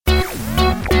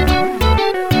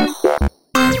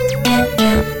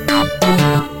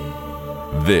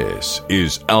This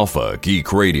is Alpha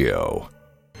Geek Radio.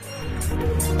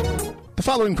 The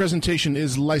following presentation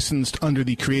is licensed under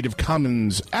the Creative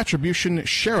Commons Attribution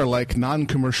Share-alike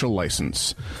Non-Commercial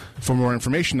License. For more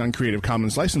information on Creative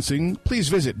Commons licensing, please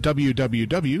visit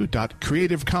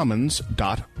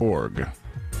www.creativecommons.org.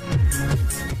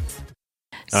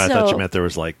 I thought you meant there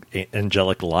was like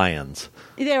angelic lions.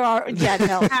 There are, yeah,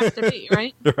 no. It has to be,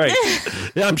 right? Right.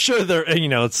 Yeah, I'm sure they're,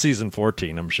 it's season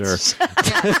 14, I'm sure.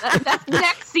 That's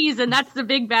next season. That's the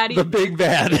big baddie. The big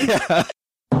bad. Yeah.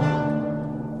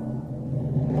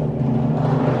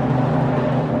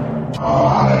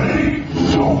 I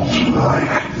don't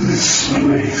like this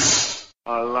place.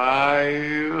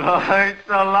 Alive! It's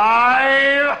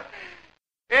alive!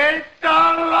 It's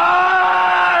alive!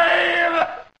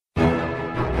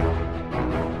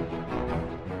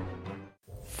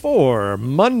 For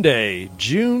Monday,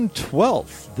 June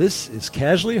 12th, this is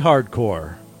Casually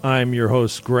Hardcore. I'm your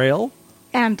host, Grail.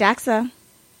 I'm Daxa.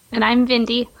 And I'm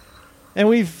Vindy. And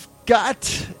we've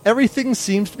got everything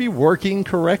seems to be working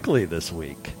correctly this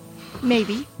week.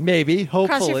 Maybe. Hopefully.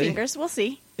 Cross your fingers. We'll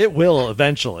see. It will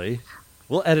eventually.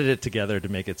 We'll edit it together to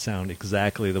make it sound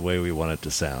exactly the way we want it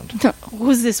to sound.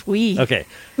 Who's this we? Okay.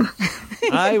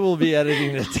 I will be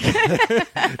editing it together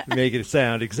to make it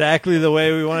sound exactly the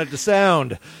way we want it to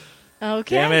sound.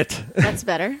 Okay. Damn it. That's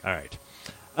better. All right.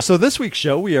 So this week's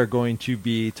show, we are going to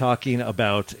be talking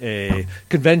about a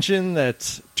convention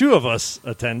that two of us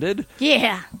attended.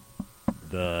 Yeah.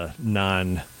 The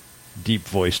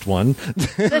non-deep-voiced one.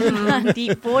 The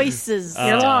non-deep voices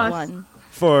one.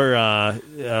 For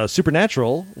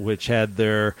Supernatural, which had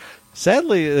their...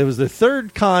 Sadly, it was their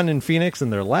third con in Phoenix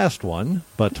and their last one,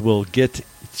 but we'll get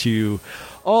to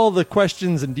all the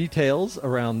questions and details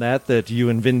around that you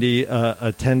and Vindy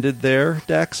attended there,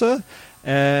 Daxa.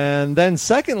 And then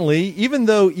secondly, even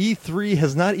though E3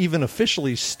 has not even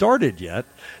officially started yet,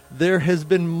 there has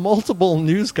been multiple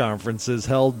news conferences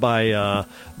held by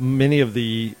many of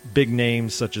the big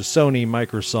names such as Sony,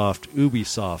 Microsoft,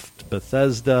 Ubisoft,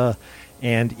 Bethesda,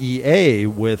 and EA,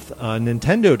 with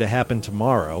Nintendo to happen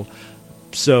tomorrow.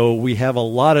 So we have a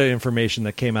lot of information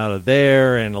that came out of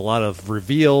there and a lot of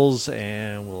reveals,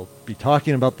 and we'll be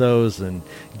talking about those and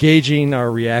gauging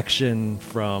our reaction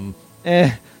from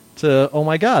to, oh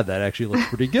my god, that actually looks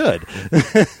pretty good.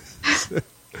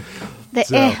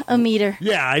 A meter.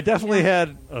 Yeah, I definitely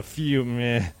had a few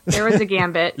meh. There was a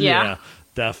gambit, yeah.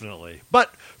 Definitely.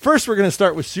 But first we're going to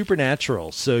start with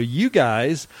Supernatural. So you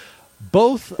guys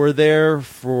both were there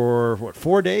for,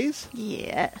 4 days?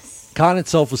 Yes. Con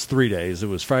itself was 3 days. It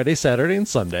was Friday, Saturday, and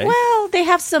Sunday. Well, they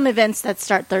have some events that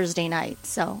start Thursday night,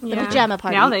 so the pajama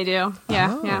party. Now they do.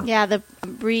 Yeah, Oh. yeah. Yeah, the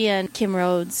Brie and Kim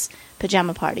Rhodes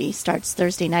pajama party starts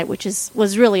Thursday night, which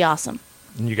was really awesome.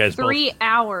 And you guys 3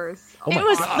 hours. Oh my It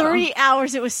was God. 3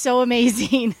 hours. It was so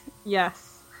amazing.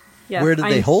 Yes. Where did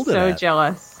they hold it I'm at? so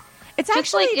jealous. It's It's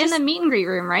actually like in just, the meet and greet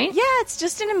room, right? yeah, it's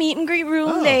just in a meet and greet room.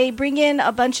 Oh. They bring in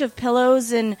a bunch of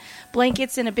pillows and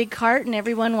blankets in a big cart, and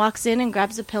everyone walks in and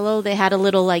grabs a pillow. They had a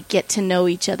little get to know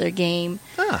each other game.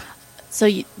 Ah. So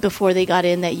before they got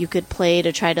in, that you could play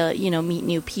to try to meet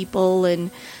new people,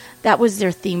 and that was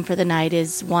their theme for the night,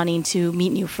 is wanting to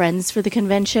meet new friends for the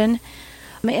convention.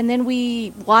 And then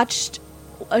we watched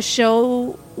a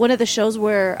show, one of the shows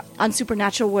on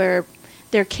Supernatural where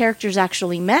their characters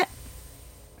actually met.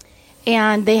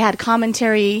 And they had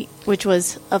commentary, which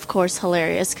was, of course,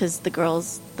 hilarious because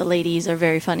the ladies are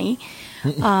very funny.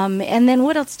 And then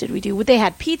what else did we do? They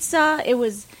had pizza. It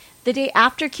was the day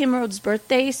after Kim Rhodes'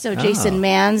 birthday, so Jason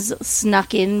Manns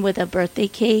snuck in with a birthday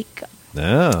cake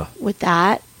Oh. with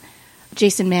that.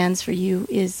 Jason Manns, for you,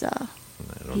 is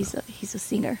he's a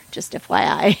singer, just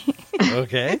FYI.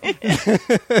 Okay.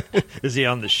 Is he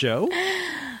on the show?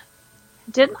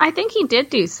 I think he did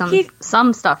do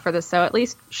some stuff for this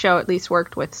show. At least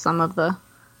worked with some of the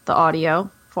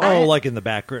audio. For Oh, it. like in the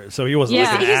background. So he wasn't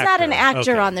Yeah. like an He's actor. not an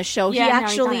actor Okay. on the show. Yeah, he no, he's not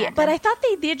actually, an actor. but I thought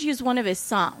they did use one of his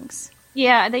songs.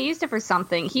 Yeah, they used it for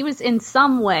something. He was in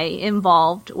some way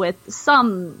involved with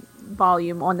some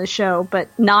volume on the show, but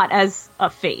not as a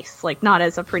face, not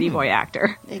as a pretty boy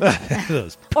actor.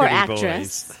 Those Or pretty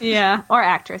actress. boys. Yeah, or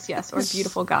actress, yes, or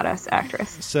beautiful goddess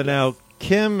actress. So now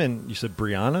Kim and you said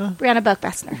Brianna, Brianna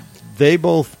Buckbessner. they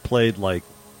both played like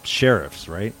sheriffs,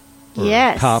 right? Or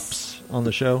Yes. cops on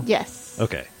the show? Yes.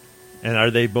 Okay. And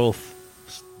are they both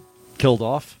killed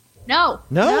off? No.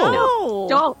 No.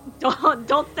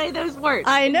 Don't say those words.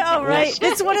 I know, right?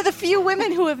 It's one of the few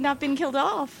women who have not been killed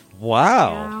off.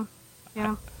 Wow.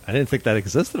 Yeah. I didn't think that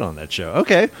existed on that show.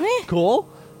 Okay. Eh. Cool.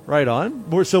 Right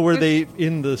on. So were they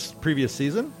in this previous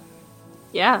season?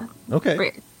 Yeah.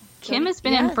 Okay. Kim has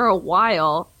been in for a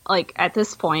while, like at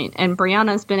this point, and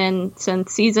Brianna's been in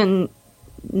since season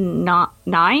 9.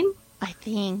 I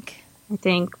think.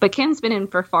 But Kim's been in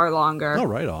for far longer. Oh,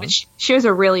 right on. She was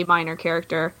a really minor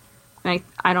character. And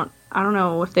I don't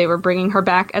know if they were bringing her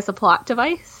back as a plot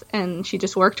device, and she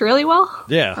just worked really well.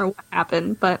 Yeah. Or what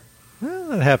happened, but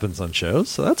That happens on shows,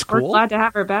 so that's we're cool. glad to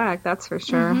have her back. That's for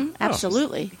sure. Mm-hmm,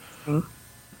 absolutely.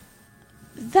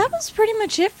 That was pretty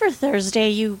much it for Thursday.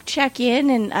 You check in,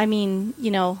 and I mean,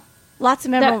 lots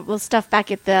of memorable stuff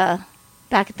back at the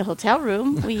hotel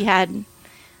room. We had,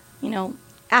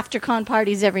 after con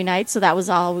parties every night, so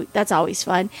that's always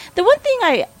fun. The one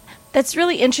thing that's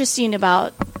really interesting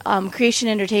about Creation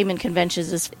Entertainment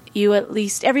conventions is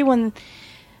everyone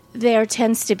there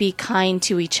tends to be kind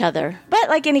to each other. But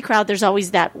like any crowd, there's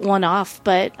always that one-off.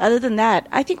 But other than that,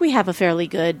 I think we have a fairly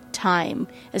good time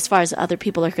as far as other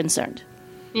people are concerned.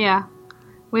 Yeah.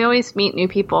 We always meet new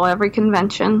people every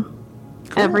convention.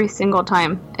 Cool. Every single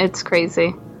time. It's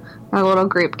crazy. Our little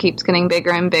group keeps getting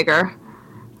bigger and bigger.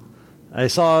 I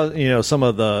saw, some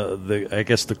of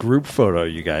the group photo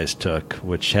you guys took,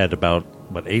 which had about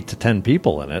 8 to 10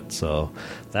 people in it. So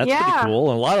that's pretty cool.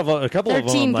 And a couple of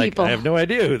them, people. I have no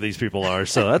idea who these people are.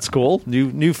 So that's cool.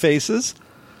 New faces.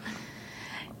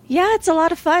 Yeah, it's a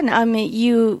lot of fun. I mean,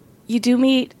 you do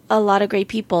meet a lot of great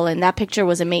people, and that picture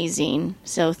was amazing.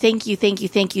 So thank you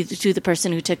to the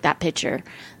person who took that picture.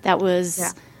 That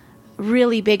was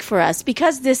really big for us,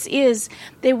 because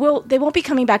they won't be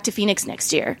coming back to Phoenix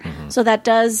next year. Mm-hmm. So that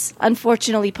does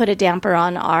unfortunately put a damper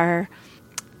on our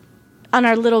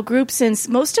little group, since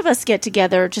most of us get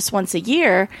together just once a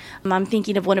year. I'm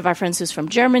thinking of one of our friends who's from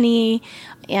Germany,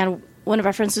 and one of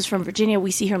our friends who's from Virginia. We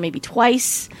see her maybe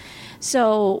twice.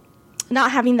 So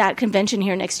not having that convention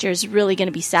here next year is really going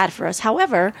to be sad for us.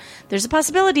 However, there's a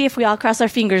possibility, if we all cross our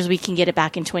fingers, we can get it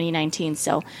back in 2019.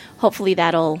 So hopefully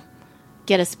that'll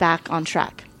get us back on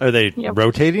track. Are they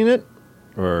rotating it?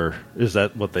 Or is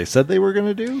that what they said they were going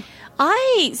to do?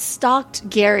 I stalked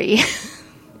Gary,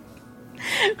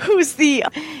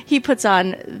 he puts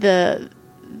on the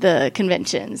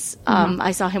conventions. Mm-hmm.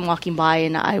 I saw him walking by,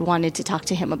 and I wanted to talk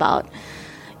to him about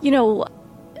the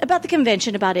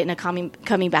convention, about it, and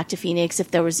coming back to Phoenix,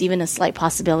 if there was even a slight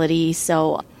possibility.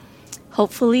 So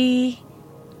hopefully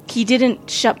he didn't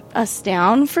shut us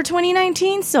down for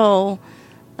 2019. So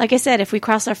like I said, if we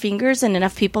cross our fingers and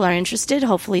enough people are interested,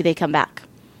 hopefully they come back.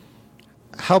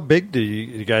 How big do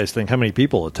you guys think? How many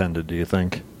people attended, do you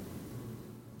think?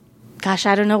 Gosh,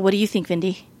 I don't know. What do you think,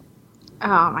 Vindy?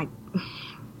 I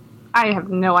have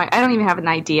no idea. I don't even have an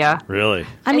idea. Really?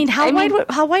 I mean,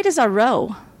 how wide is our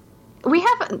row? We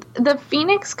have the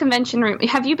Phoenix convention room.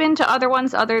 Have you been to other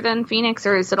ones other than Phoenix,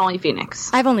 or is it only Phoenix?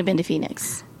 I've only been to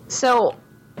Phoenix. So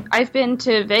I've been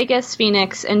to Vegas,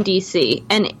 Phoenix, and DC,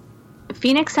 and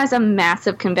Phoenix has a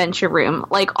massive convention room,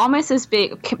 like almost as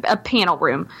big, a panel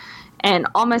room, and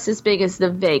almost as big as the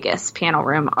Vegas panel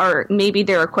room, or maybe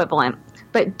their equivalent.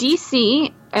 But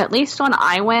DC, at least when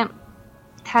I went,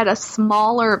 had a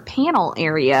smaller panel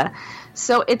area.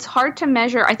 So it's hard to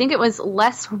measure. I think it was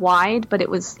less wide, but it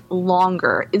was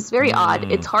longer. It's very odd.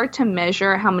 It's hard to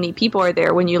measure how many people are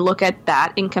there when you look at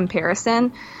that in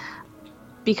comparison,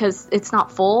 because it's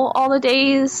not full all the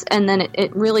days, and then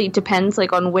it really depends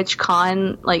on which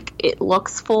con, it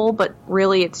looks full, but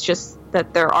really it's just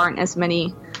that there aren't as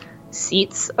many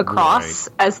seats across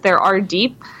as there are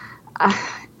deep.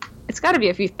 It's got to be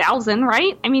a few thousand,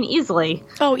 right? I mean, easily.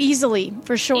 Oh, easily,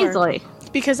 for sure. Easily.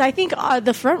 Because I think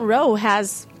the front row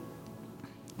has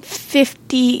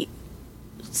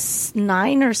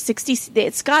 59 or 60.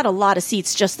 It's got a lot of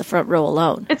seats, just the front row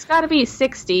alone. It's got to be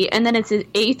 60, and then it's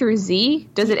A through Z.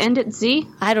 Does it end at Z?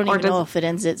 I don't even know if it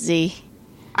ends at Z.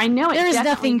 I know it. There is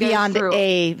nothing beyond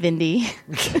A, Vindy.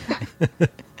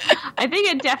 I think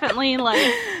it definitely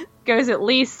goes at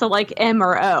least to M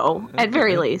or O at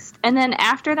very least, and then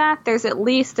after that, there's at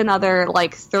least another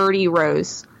 30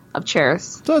 rows of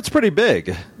chairs. So it's pretty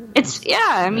big. It's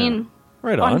I mean,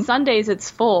 right on Sundays it's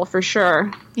full for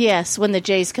sure. Yes, when the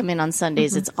Jays come in on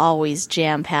Sundays, it's always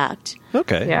jam packed.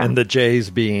 Okay, and the Jays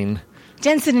being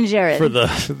Jensen and Jared for the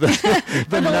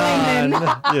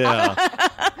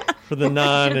for the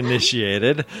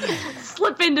non-initiated.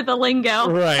 Slip into the lingo.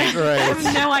 Right. I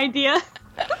have no idea.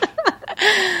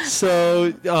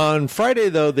 So on Friday,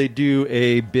 though, they do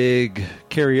a big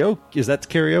karaoke. Is that the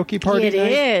karaoke party? It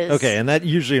is. Okay, and that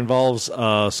usually involves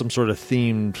some sort of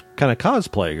themed kind of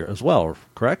cosplay as well,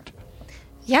 correct?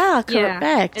 Yeah,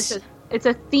 correct. Yeah. It's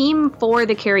a theme for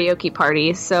the karaoke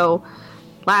party. So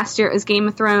last year it was Game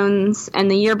of Thrones,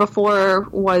 and the year before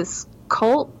was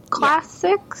cult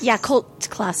classics. Yeah, cult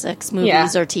classics,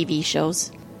 movies or TV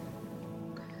shows.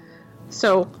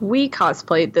 So we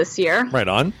cosplayed this year. Right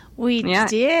on. We Yeah.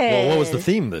 did. Well, what was the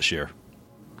theme this year?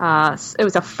 It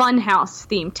was a fun house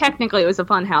theme. Technically, it was a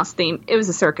fun house theme. It was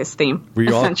a circus theme, Were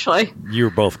you all- essentially. You were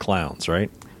both clowns,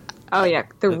 right? Oh, yeah.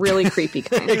 The really creepy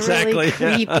kind. Exactly.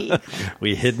 Really creepy.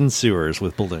 We hid in sewers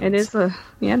with balloons. It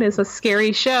is a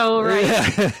scary show,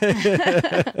 right?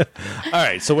 All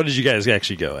right, so what did you guys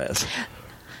actually go as?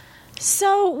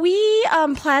 So we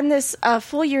planned this a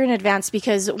full year in advance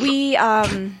because we...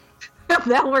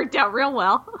 That worked out real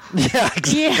well. Yeah,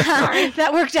 Yeah,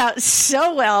 that worked out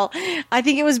so well. I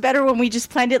think it was better when we just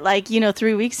planned it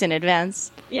 3 weeks in advance.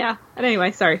 Yeah. And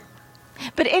anyway, sorry.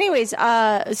 But anyways, so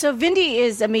Vindy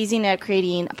is amazing at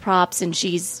creating props, and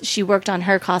she worked on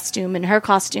her costume, and her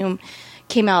costume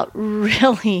came out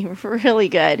really, really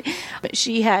good.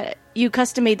 You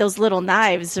custom made those little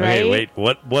knives, right? Wait,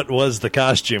 what was the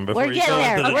costume before We're you go getting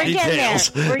into there. the We're details?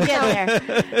 getting there. We're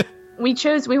getting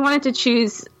there. We wanted to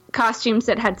choose costumes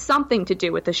that had something to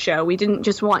do with the show. We didn't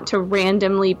just want to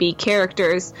randomly be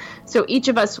characters. So each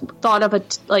of us thought of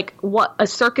a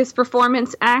circus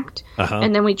performance act,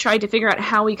 and then we tried to figure out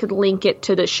how we could link it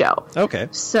to the show. Okay.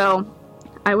 So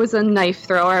I was a knife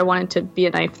thrower. I wanted to be a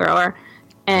knife thrower.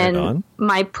 And Right on.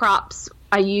 my props,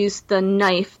 I used the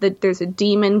knife. There's a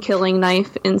demon killing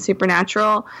knife in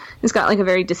Supernatural. It's got a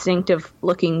very distinctive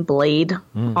looking blade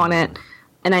on it.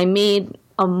 And I made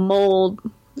a mold.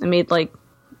 I made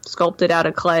sculpted out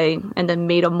of clay and then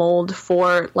made a mold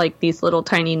for these little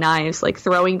tiny knives,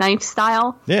 throwing knife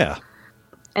style. Yeah.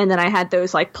 And then I had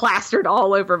those plastered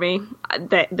all over me.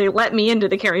 They let me into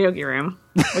the karaoke room,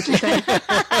 which is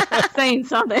saying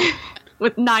something,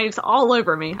 with knives all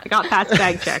over me. I got past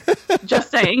bag check. Just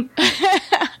saying.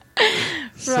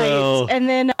 So, Right. And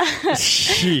then,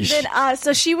 sheesh.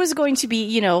 so she was going to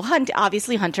be,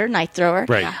 obviously hunter, knife thrower.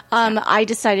 Right.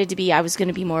 I was going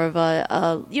to be more of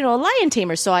a lion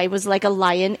tamer. So I was like a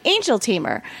lion angel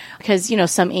tamer because,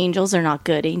 some angels are not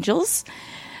good angels.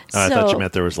 I thought you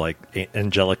meant there was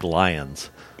angelic lions.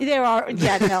 There are,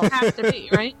 yeah, no. Has to be,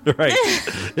 right? Right.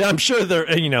 Yeah, I'm sure they're,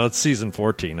 it's season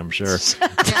 14, I'm sure.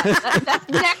 That's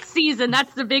next season.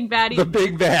 That's the big baddie. The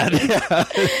big bad.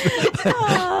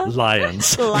 Yeah.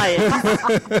 Lions.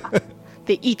 Lions.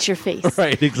 They eat your face.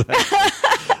 Right, exactly.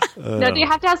 No, they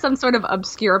have to have some sort of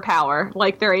obscure power.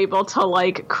 They're able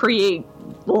to, create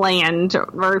land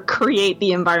or create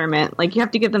the environment. You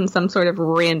have to give them some sort of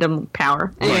random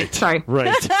power. Anyway, Right. sorry.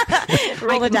 Right.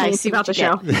 Roll the dice. See about what the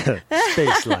you show. get.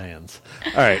 Space lions.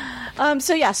 All right.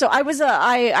 So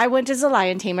I went as a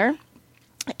lion tamer.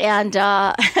 And,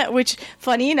 which,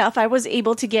 funny enough, I was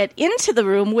able to get into the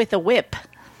room with a whip.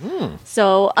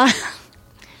 So,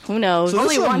 who knows? So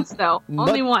Only this is once, though.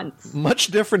 Only once. Much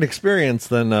different experience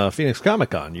than Phoenix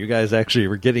Comic-Con. You guys actually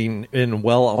were getting in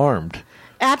well armed.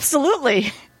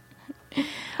 Absolutely.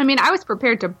 I mean, I was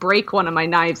prepared to break one of my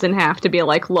knives in half to be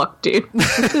look, dude,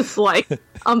 this is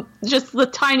just the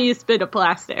tiniest bit of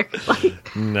plastic.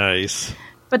 Nice.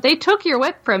 But they took your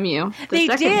whip from you the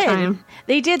second time.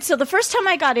 They did. So the first time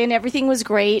I got in, everything was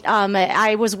great.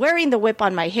 I was wearing the whip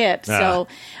on my hip. So,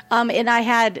 and I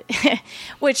had,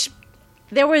 which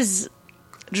there was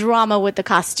drama with the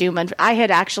costume. And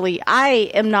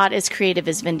I am not as creative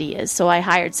as Vindy is. So I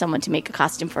hired someone to make a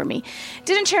costume for me.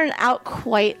 Didn't turn out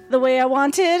quite the way I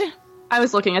wanted. I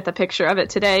was looking at the picture of it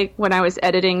today when I was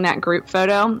editing that group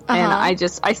photo. And I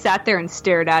sat there and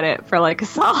stared at it for a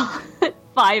solid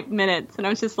 5 minutes. And I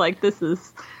was just like, this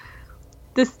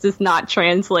does not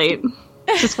translate.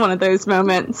 Just one of those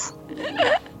moments.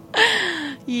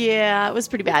 Yeah, it was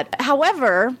pretty bad.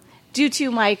 However, due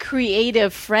to my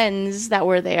creative friends that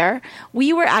were there,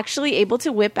 we were actually able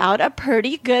to whip out a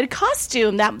pretty good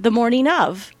costume the morning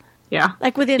of. Yeah.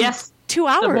 Within 2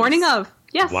 hours. The morning of.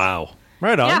 Yes. Wow.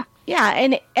 Right on. Yeah.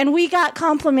 Yeah, and we got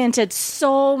complimented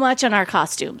so much on our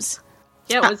costumes.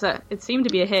 Yeah, it seemed to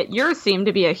be a hit. Yours seemed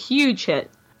to be a huge hit.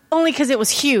 Only because it was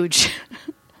huge.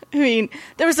 I mean,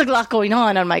 there was a lot going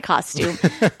on my costume.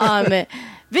 Vindy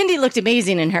looked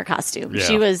amazing in her costume. Yeah.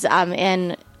 She was,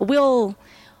 and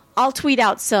I'll tweet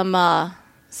out some of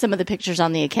the pictures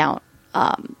on the account,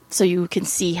 so you can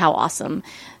see how awesome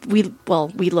we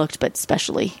looked, but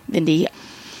especially Vindy.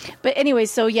 But anyway,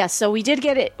 so we did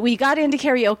get it. We got into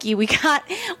karaoke. We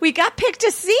got picked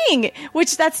to sing,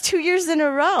 which that's 2 years in a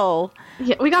row.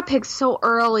 Yeah, we got picked so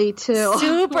early too.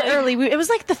 Super early. It was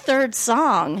the third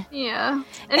song. Yeah,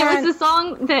 and it was the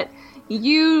song that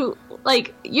you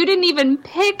didn't even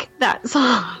pick that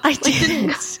song. I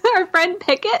didn't. Our friend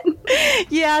pick it?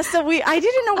 Yeah, so I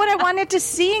didn't know what I wanted to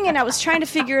sing, and I was trying to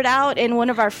figure it out. And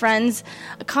one of our friends,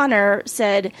 Connor,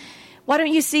 said, "Why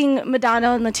don't you sing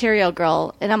Madonna and Material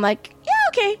Girl?" And I'm like, "Yeah,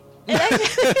 okay."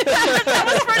 That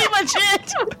was pretty much it.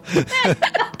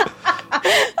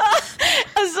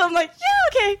 So I'm like,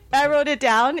 yeah, okay. I wrote it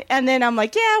down, and then I'm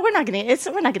like, yeah, we're not gonna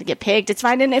get picked. It's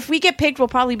fine, and if we get picked, we'll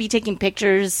probably be taking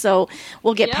pictures, so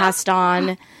we'll get passed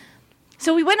on.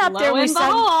 So we went up there. Lo and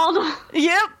behold.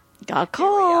 Yep, got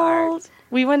called.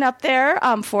 We went up there,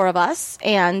 4 of us,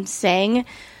 and sang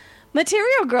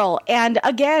Material Girl. And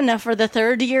again, for the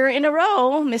 3rd year in a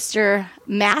row, Mr.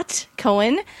 Matt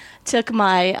Cohen took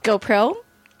my GoPro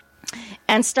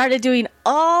and started doing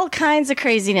all kinds of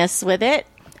craziness with it.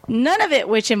 None of it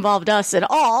which involved us at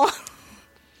all.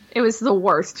 It was the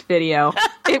worst video.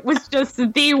 It was just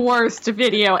the worst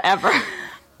video ever.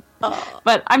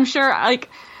 But I'm sure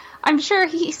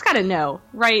he's got to know,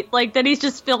 right? Like, that he's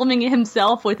just filming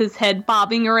himself with his head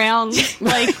bobbing around,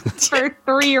 like, for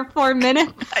 3 or 4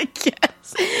 minutes. I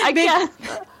guess. I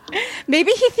guess.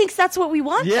 Maybe he thinks that's what we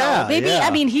want, Yeah, though. Maybe, yeah.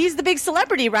 I mean, he's the big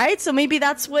celebrity, right? So maybe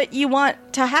that's what you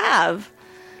want to have.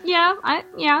 Yeah.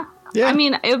 Yeah. I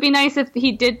mean, it would be nice if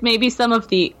he did maybe some of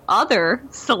the other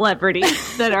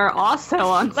celebrities that are also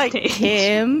on Like stage.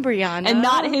 Kim, Brianna. And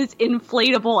not his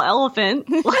inflatable elephant.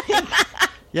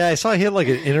 Yeah, I saw he had like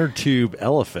an inner tube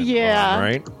elephant. Yeah. on,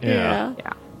 right? Yeah.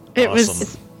 Yeah. It Awesome.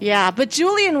 was, yeah. But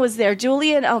Julian was there.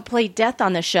 Julian played Death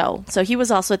on the show. So he was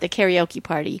also at the karaoke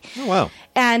party. Oh, wow.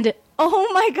 And oh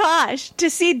my gosh, to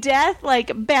see Death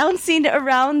like bouncing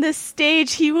around the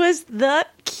stage, he was the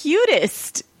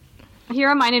cutest. He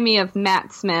reminded me of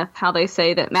Matt Smith, how they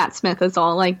say that Matt Smith is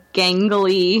all like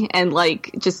gangly and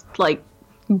like just like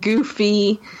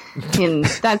goofy, and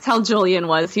that's how Julian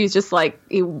was. He was just like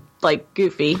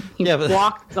goofy. He Yeah, but-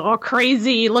 walked all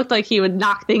crazy, looked like he would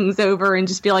knock things over and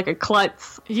just be like a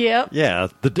klutz. Yep. Yeah,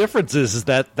 the difference is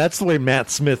that that's the way Matt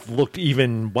Smith looked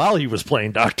even while he was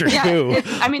playing Doctor Who.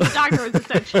 I mean, the doctor was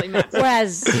essentially Matt Smith.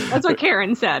 Whereas, That's what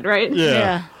Karen said, right?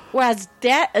 yeah. Whereas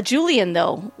Julian,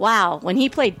 though, wow, when he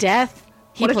played Death,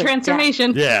 he What a played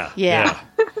transformation. Yeah. Yeah.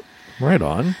 Right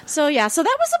on. So that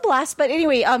was a blast. But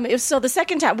anyway, so the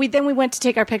second time we went to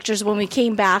take our pictures. When we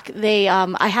came back,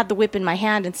 I had the whip in my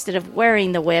hand instead of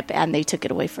wearing the whip, and they took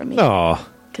it away from me Oh,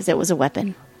 because it was a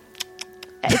weapon.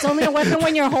 It's only a weapon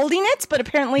when you're holding it, but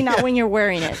apparently not when you're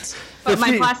wearing it. But my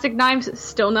 50 plastic knives,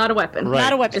 still not a weapon. right.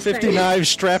 Not a weapon. 50 knives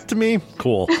strapped to me?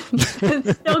 Cool.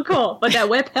 It's still cool, but that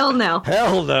whip, hell no.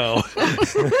 Hell no.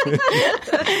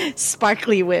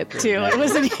 Sparkly whip too. It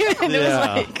wasn't even. It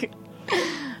Yeah. was like,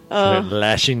 They're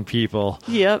lashing people.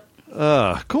 yep.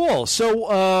 Cool.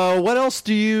 So, what else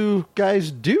do you guys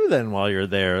do then while you're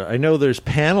there? I know there's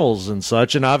panels and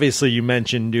such, and obviously you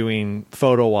mentioned doing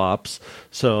photo ops.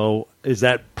 So, is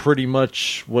that pretty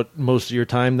much what most of your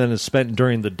time then is spent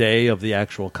during the day of the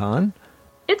actual con?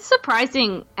 It's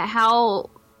surprising how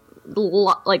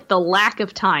the lack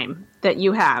of time that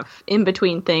you have in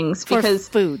between things, For because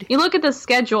food. you look at the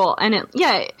schedule and it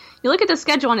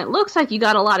looks like you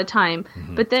got a lot of time,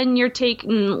 but then you're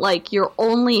taking like your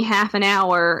only half an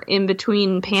hour in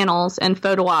between panels and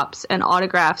photo ops and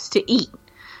autographs to eat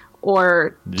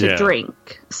or to Yeah.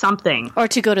 drink something. Or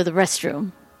to go to the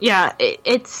restroom. Yeah,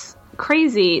 it's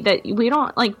crazy that we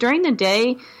don't, like, during the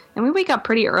day, and we wake up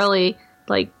pretty early,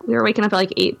 like, we were waking up at,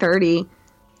 like, 8:30,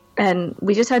 and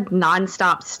we just had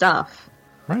nonstop stuff.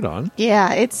 Right on.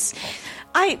 Yeah,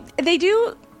 they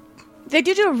do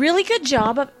a really good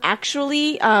job of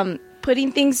actually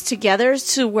putting things together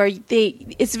to where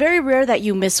it's very rare that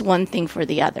you miss one thing for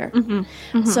the other.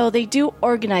 So they do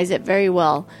organize it very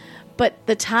well. But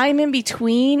the time in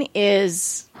between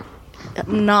is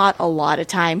not a lot of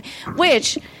time,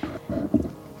 which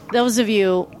those of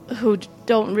you who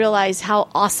don't realize how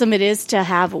awesome it is to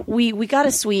have, we got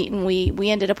a suite and we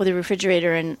ended up with a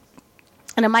refrigerator and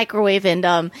a microwave,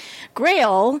 and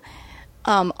Grail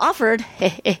offered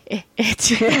to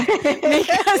make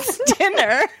us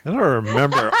dinner. I don't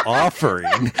remember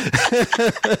offering.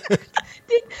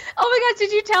 Oh my gosh,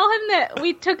 did you tell him that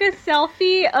we took a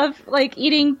selfie of, like,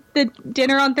 eating the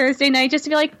dinner on Thursday night just to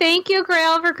be like, thank you,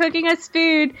 Grail, for cooking us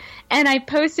food? And I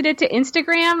posted it to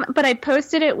Instagram, but I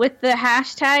posted it with the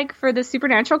hashtag for the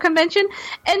Supernatural convention,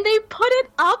 and they put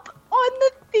it up on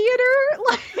the theater.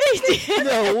 Like,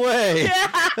 No way.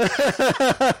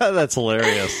 That's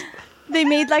hilarious. They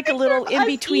made like a little Us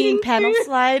in-between eating panel food.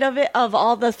 slide of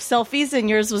all the selfies, and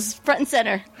yours was front and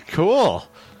center. Cool.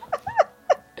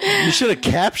 You should have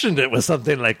captioned it with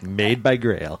something like "Made by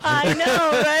Grail." I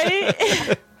know,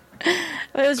 right?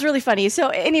 It was really funny. So,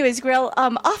 anyways, Grail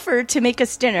offered to make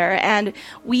us dinner, and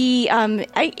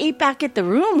I ate back at the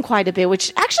room quite a bit,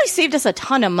 which actually saved us a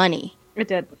ton of money. it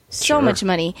did. So much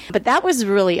money. But that was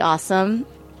really awesome.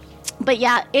 But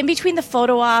yeah, in between the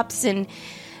photo ops and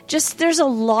just there's a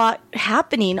lot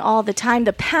happening all the time.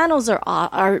 The panels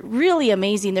are really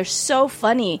amazing. They're so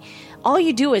funny. All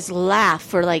you do is laugh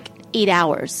for like 8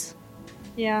 hours.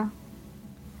 Yeah,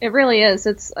 it really is.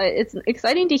 It's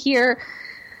exciting to hear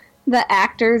the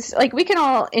actors. Like, we can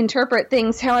all interpret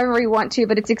things however we want to,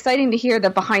 but it's exciting to hear the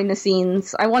behind the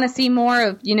scenes. I want to see more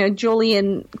of,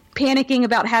 Julian panicking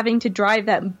about having to drive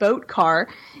that boat car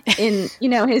in,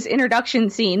 his introduction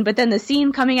scene, but then the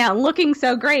scene coming out and looking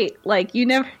so great. Like, you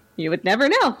would never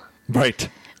know. Right.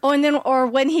 Oh, and then, or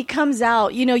when he comes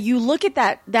out, you look at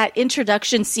that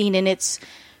introduction scene and it's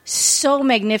so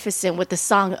magnificent with the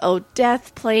song "Oh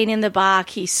Death" playing in the back.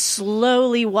 He's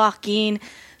slowly walking.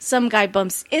 Some guy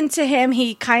bumps into him.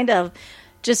 He kind of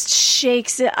just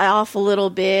shakes it off a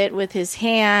little bit with his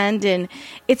hand. And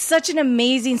it's such an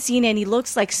amazing scene. And he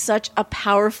looks like such a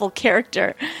powerful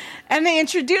character. And they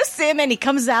introduce him and he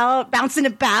comes out bouncing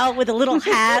about with a little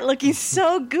hat looking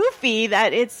so goofy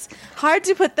that it's hard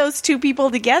to put those two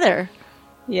people together.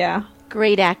 Yeah.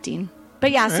 Great acting. But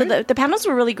yeah, so the panels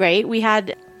were really great. We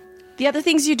had the other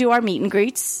things you do are meet and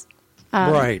greets.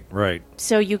 Right.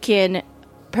 So you can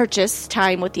purchase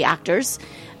time with the actors.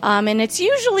 And it's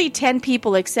usually 10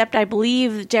 people, except I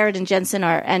believe Jared and Jensen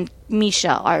and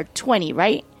Misha are 20,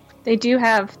 right?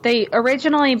 They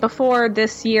originally, before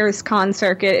this year's con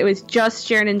circuit, it was just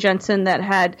Jared and Jensen that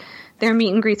had their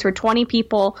meet and greets for 20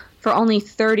 people for only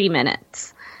 30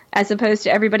 minutes, as opposed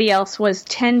to everybody else was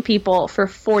 10 people for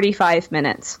 45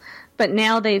 minutes. But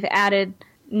now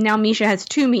now Misha has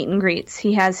 2 meet and greets.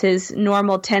 He has his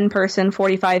normal 10-person,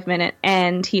 45-minute,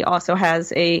 and he also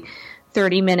has a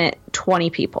 30-minute, 20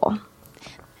 people.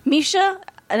 Misha,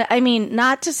 I mean,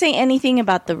 not to say anything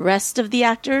about the rest of the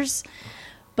actors,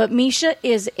 but Misha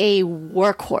is a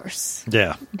workhorse.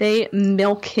 Yeah. They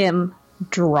milk him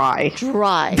dry.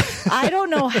 I don't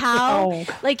know how.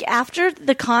 Like, after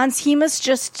the cons, he must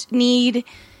just need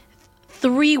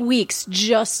 3 weeks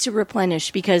just to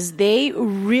replenish, because they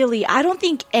really, I don't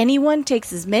think anyone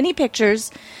takes as many pictures,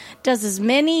 does as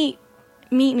many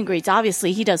meet and greets.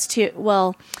 Obviously, he does too.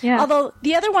 Well, yeah. Although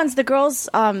the other ones, the girls,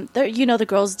 the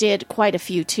girls did quite a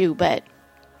few too, but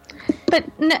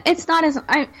no, it's not as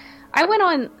I went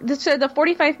on the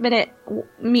 45-minute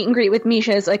meet and greet with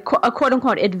Misha is like a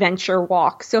quote-unquote adventure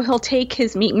walk. So he'll take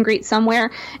his meet and greet somewhere,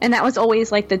 and that was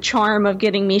always like the charm of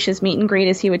getting Misha's meet and greet,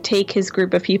 is he would take his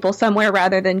group of people somewhere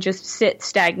rather than just sit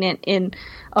stagnant in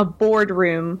a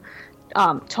boardroom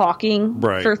talking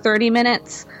for 30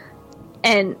 minutes.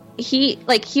 And he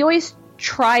always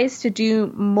tries to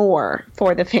do more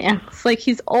for the fans. Like,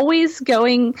 he's always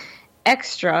going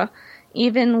extra,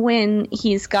 even when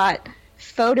he's got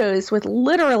photos with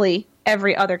literally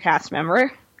every other cast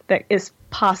member that is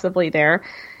possibly there.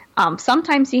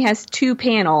 Sometimes he has 2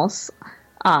 panels.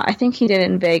 I think he did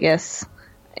in Vegas,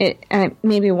 and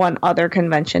maybe one other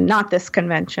convention, not this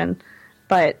convention,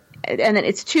 and then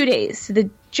it's 2 days. The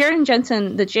Jared and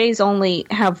Jensen, the Jays, only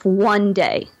have 1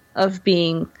 day of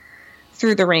being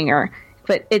through the ringer,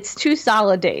 but it's 2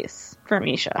 solid days for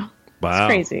Misha. Wow.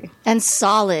 It's crazy. And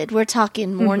solid. We're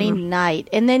talking morning, night.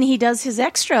 And then he does his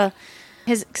extra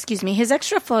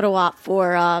photo op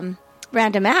for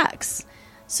Random Acts.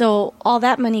 So all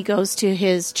that money goes to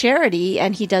his charity,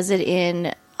 and he does it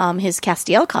in his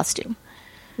Castiel costume.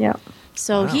 Yeah.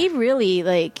 So he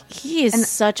really, he is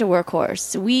such a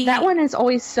workhorse. That one is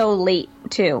always so late,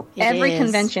 too. Every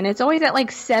convention. It's always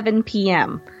at 7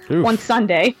 p.m. on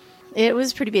Sunday. It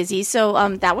was pretty busy.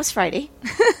 So that was Friday.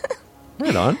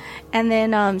 Right on. And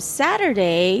then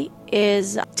Saturday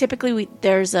is typically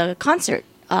there's a concert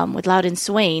with Loudon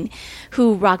Swain,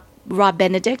 who Rob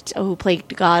Benedict, who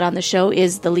played God on the show,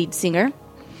 is the lead singer.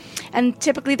 And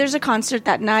typically there's a concert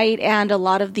that night, and a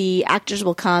lot of the actors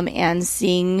will come and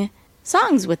sing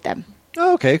songs with them.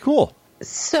 Okay, cool.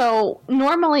 So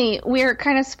normally we're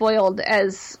kind of spoiled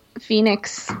as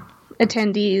Phoenix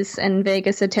attendees and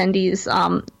Vegas attendees.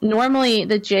 Normally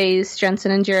the Jays,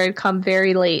 Jensen and Jared, come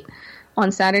very late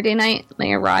on Saturday night.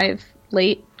 They arrive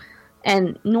late.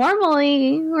 And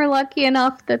normally we're lucky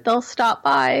enough that they'll stop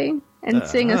by and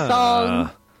sing a song.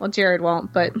 Well, Jared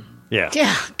won't, but... Yeah,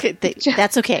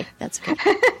 that's okay. That's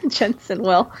okay. Jensen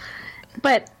will.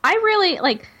 But I really,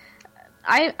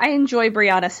 I enjoy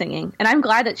Brianna singing. And I'm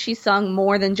glad that she sung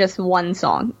more than just one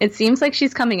song. It seems like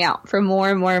she's coming out for more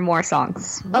and more and more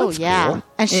songs. That's cool.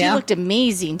 And she Yeah. looked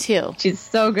amazing, too. She's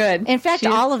so good. In fact,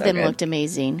 all of them good. looked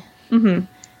amazing. Mm-hmm.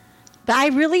 But I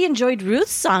really enjoyed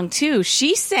Ruth's song, too.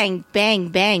 She sang Bang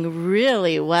Bang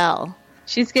really well.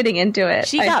 She's getting into it,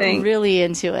 She got really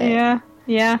into it.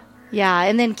 Yeah. Yeah,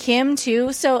 and then Kim,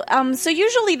 too. So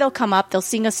usually they'll come up, they'll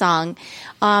sing a song.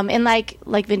 And like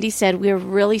Vindy said, we're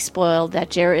really spoiled that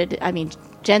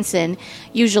Jensen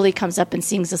usually comes up and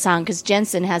sings a song because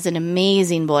Jensen has an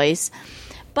amazing voice.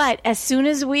 But as soon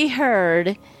as we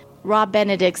heard Rob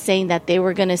Benedict saying that they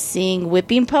were going to sing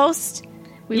Whipping Post,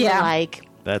 we were like,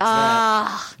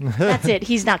 that's it.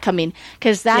 He's not coming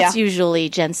because that's usually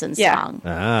Jensen's song.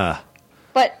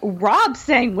 But Rob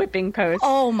sang Whipping Post.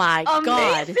 Oh my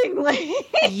God. Amazingly.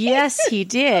 Yes, he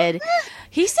did.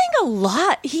 He sang a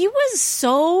lot. He was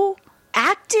so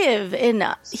active and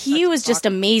he was just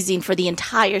amazing for the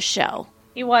entire show.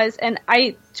 He was. And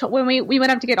when we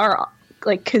went up to get our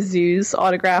kazoos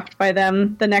autographed by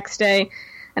them the next day,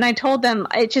 and I told them,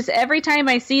 it's just every time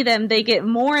I see them, they get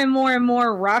more and more and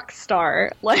more rock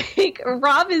star. Like,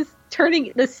 Rob is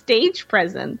turning the stage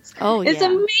presence. Oh, yeah. It's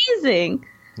amazing.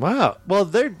 Wow. Well,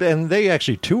 they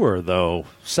actually tour, though,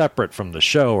 separate from the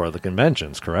show or the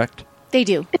conventions, correct? They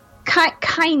do.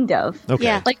 Kind of. Okay.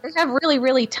 Yeah. Like, they have really,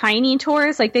 really tiny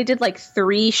tours. Like, they did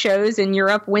 3 shows in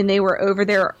Europe when they were over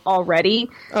there already.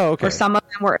 Oh, okay. Or some of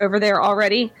them were over there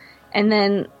already. And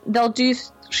then they'll do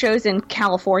shows in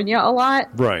California a lot.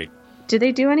 Right. Do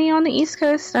they do any on the East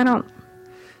Coast? I don't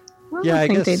I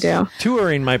think guess they do.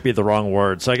 Touring might be the wrong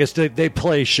word. So I guess they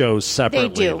play shows separately,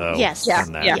 They do, though. yes. Yeah,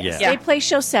 than that. yeah. They play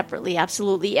shows separately,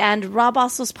 absolutely. And Rob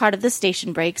also is part of the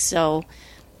Station Break, so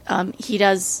he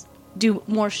does do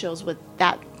more shows with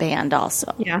that band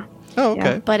also. Yeah. Oh,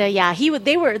 okay. Yeah. But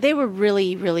they were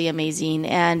really, really amazing,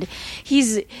 and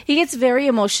he gets very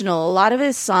emotional. A lot of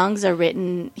his songs are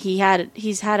written. He's had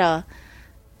a,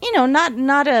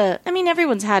 not a. I mean,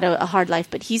 everyone's had a hard life,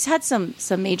 but he's had some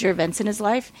major events in his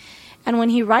life, and when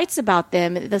he writes about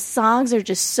them, the songs are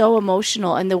just so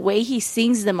emotional, and the way he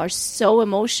sings them are so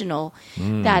emotional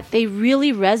that they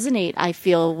really resonate. I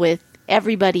feel with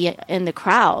everybody in the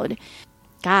crowd.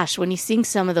 Gosh, when he sings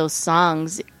some of those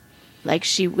songs. Like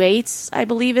She Waits, I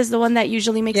believe, is the one that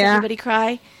usually makes everybody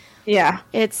cry. Yeah.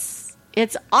 It's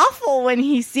awful when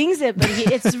he sings it, but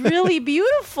it's really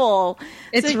beautiful.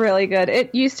 It's really good.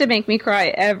 It used to make me cry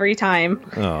every time.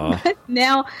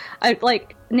 Now I've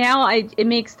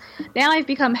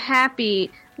become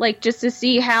happy, just to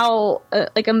see how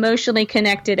emotionally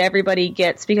connected everybody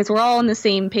gets, because we're all on the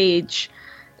same page.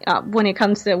 When it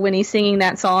comes to when he's singing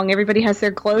that song, everybody has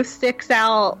their glow sticks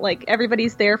out.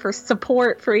 Everybody's there for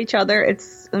support for each other.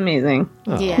 It's amazing.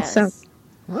 Yes. So,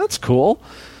 Well, that's cool.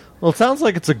 Well, it sounds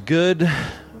like it's a good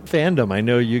fandom. I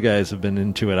know you guys have been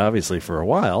into it, obviously, for a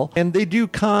while. And they do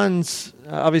cons.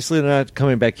 Obviously, they're not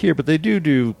coming back here, but they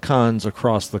do cons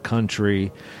across the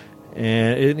country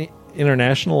and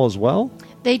international as well.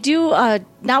 They do,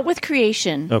 not with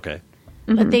Creation, Okay.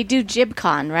 but they do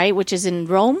GibCon, right, which is in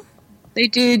Rome. they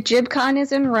do GibCon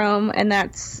is in Rome, and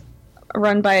that's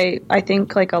run by, I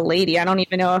think, a lady. I don't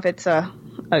even know if it's a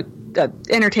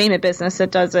entertainment business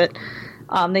that does it.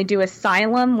 They do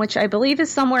Asylum, which I believe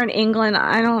is somewhere in England.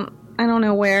 I don't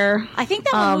know where. I think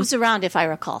that one moves around, if I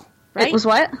recall. Right? It was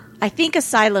what? I think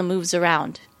Asylum moves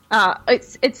around.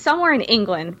 It's somewhere in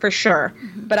England for sure,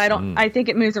 but I don't. I think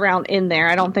it moves around in there.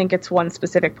 I don't think it's one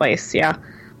specific place. Yeah,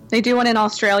 they do one in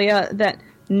Australia that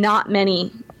not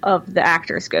many of the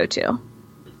actors go to.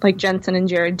 Like Jensen and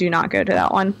Jared do not go to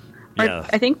that one. Or Yeah.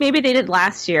 I think maybe they did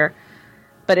last year,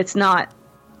 but it's not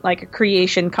like a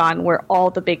Creation Con where all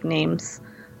the big names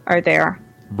are there.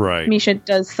 Right. Misha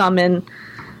does some in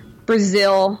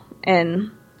Brazil and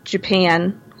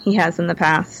Japan. He has in the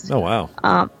past. Oh,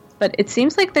 wow. But it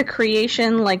seems like the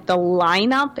Creation, the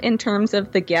lineup in terms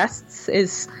of the guests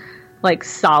is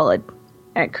solid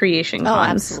at Creation Oh,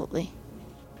 Cons. absolutely.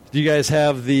 Do you guys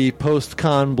have the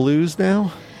post-con blues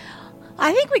now?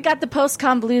 I think we got the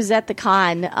post-con blues at the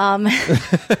con.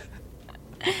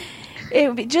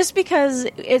 Just because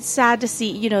it's sad to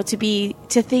see,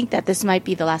 to think that this might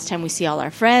be the last time we see all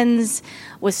our friends,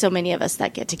 with so many of us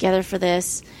that get together for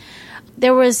this.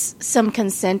 There was some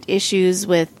consent issues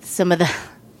with some of the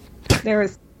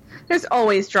There's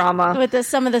always drama. with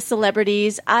some of the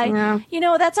celebrities.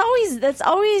 That's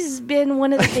always been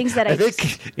one of the things that I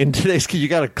think in today's you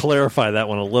got to clarify that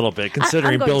one a little bit,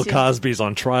 considering going Bill to. Cosby's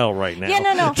on trial right now. Yeah,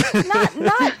 no,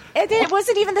 not. It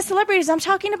wasn't even the celebrities. I'm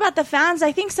talking about the fans.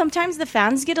 I think sometimes the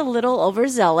fans get a little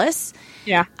overzealous.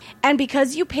 Yeah. And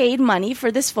because you paid money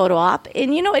for this photo op,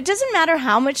 and it doesn't matter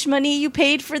how much money you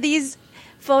paid for these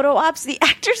photo ops, the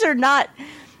actors are not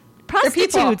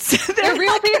prostitutes. They're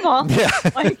real people. Yeah.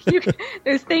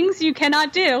 There's things you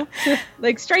cannot do,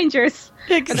 like strangers.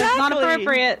 Exactly. That's not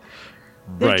appropriate.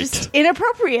 They're Right. just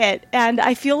inappropriate. And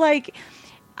I feel like,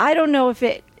 I don't know if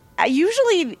it,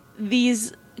 usually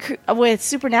these, with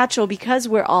Supernatural, because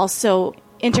we're all so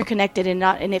interconnected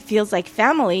and it feels like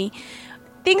family,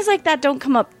 things like that don't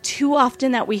come up too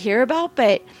often that we hear about,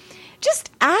 but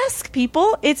just ask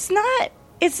people. It's not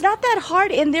it's not that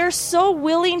hard, and they're so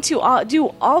willing to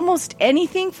do almost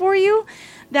anything for you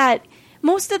that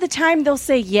most of the time they'll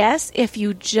say yes if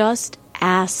you just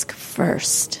ask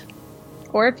first.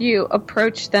 Or if you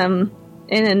approach them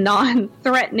in a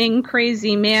non-threatening,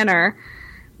 crazy manner,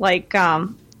 like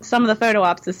some of the photo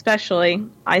ops especially,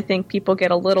 I think people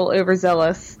get a little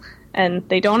overzealous and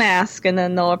they don't ask, and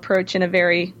then they'll approach in a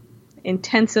very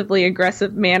intensively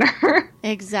aggressive manner.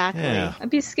 Exactly. Yeah. It'd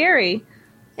be scary.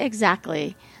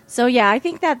 Exactly. So yeah, I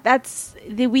think that's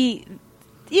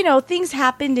things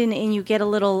happened and you get a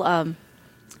little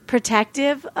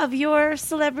protective of your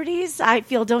celebrities. I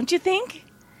feel, don't you think?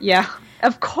 Yeah,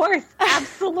 of course,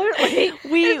 absolutely.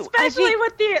 Especially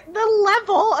with the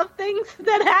level of things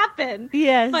that happen.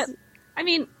 Yes. But I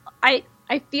mean, I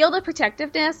feel the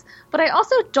protectiveness, but I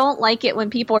also don't like it when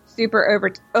people are super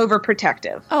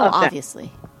overprotective. Oh,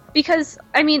 obviously. Because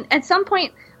I mean, at some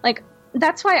point, like,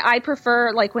 that's why I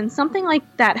prefer, like, when something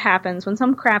like that happens, when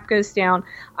some crap goes down,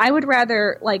 I would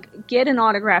rather, like, get an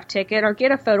autograph ticket or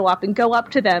get a photo op and go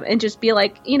up to them and just be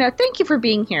like, thank you for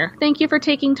being here. Thank you for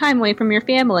taking time away from your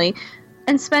family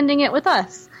and spending it with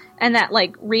us. And that,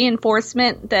 like,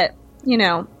 reinforcement that,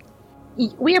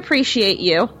 we appreciate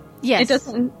you. Yes. It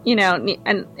doesn't,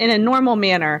 and in a normal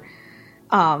manner,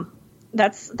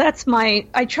 that's my,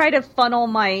 I try to funnel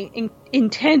my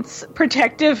intense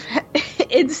protective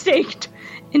instinct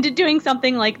into doing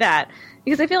something like that,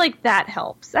 because I feel like that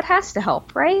helps. That has to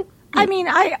help, right? I mean,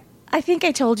 I think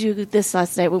I told you this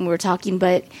last night when we were talking,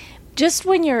 but just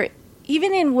when you're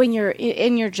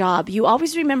in your job, you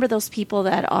always remember those people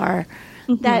that are,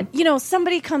 that,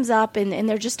 somebody comes up and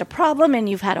they're just a problem and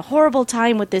you've had a horrible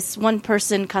time with this one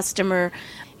person, customer,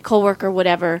 coworker,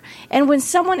 whatever. And when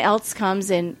someone else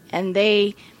comes in and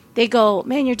they go,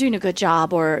 man, you're doing a good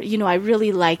job, or, I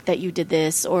really like that you did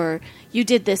this, or you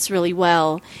did this really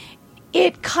well.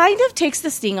 It kind of takes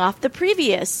the sting off the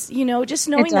previous, just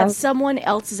knowing that someone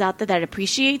else is out there that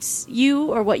appreciates you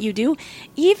or what you do,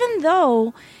 even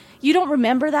though you don't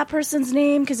remember that person's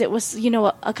name because it was,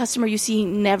 a customer you see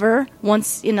never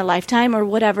once in a lifetime or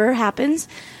whatever happens.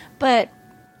 But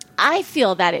I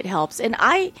feel that it helps. And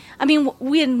I mean,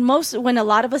 when a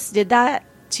lot of us did that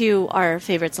to our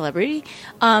favorite celebrity,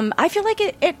 I feel like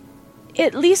it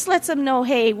at least lets them know,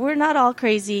 hey, we're not all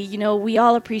crazy. We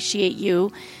all appreciate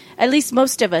you. At least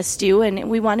most of us do. And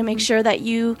we want to make sure that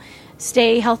you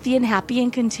stay healthy and happy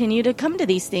and continue to come to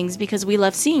these things because we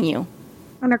love seeing you.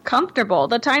 And are comfortable.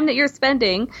 The time that you're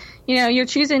spending, you're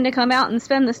choosing to come out and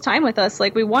spend this time with us.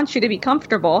 Like, we want you to be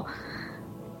comfortable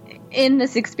in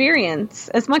this experience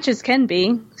as much as can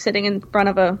be, sitting in front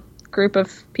of a group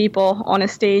of people on a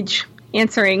stage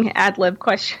answering ad-lib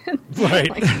questions.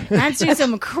 Right. Answering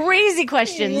some crazy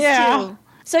questions,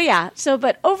 too.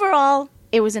 But overall,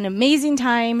 it was an amazing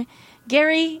time.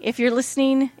 Gary, if you're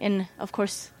listening, and of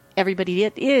course everybody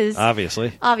is.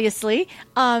 Obviously.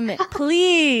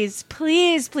 Please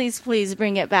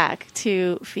bring it back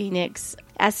to Phoenix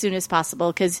as soon as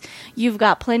possible, because you've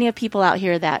got plenty of people out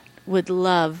here that would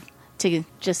love to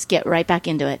just get right back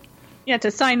into it. Yeah,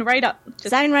 to sign right up.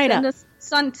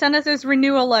 Send us those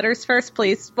renewal letters first,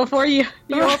 please, before you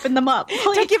open them up.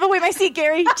 Please. Don't give away my seat,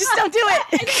 Gary. Just don't do it.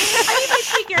 I need my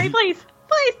seat, Gary, please.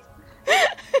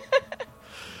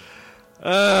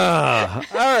 All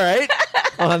right.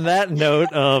 On that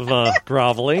note of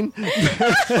groveling.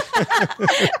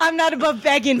 I'm not above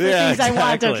begging for things exactly. I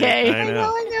want, okay? I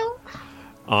know.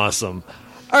 Awesome.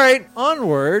 All right,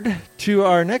 onward to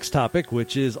our next topic,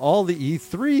 which is all the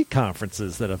E3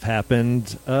 conferences that have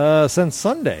happened since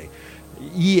Sunday.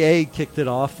 EA kicked it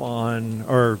off on,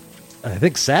 or I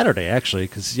think Saturday, actually,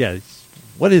 because,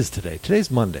 what is today? Today's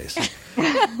Mondays.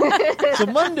 So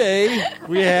Monday,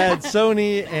 we had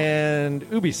Sony and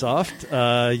Ubisoft.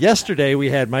 Yesterday, we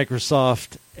had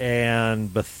Microsoft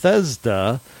and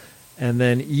Bethesda. And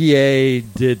then EA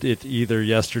did it either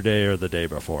yesterday or the day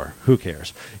before. Who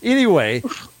cares? Anyway,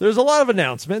 there's a lot of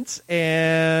announcements.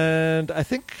 And I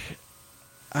think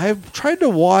I've tried to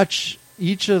watch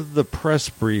each of the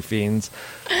press briefings.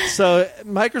 So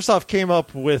Microsoft came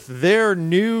up with their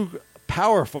new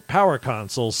power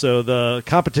console. So the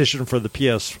competition for the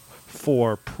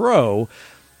PS4 Pro,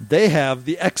 they have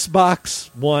the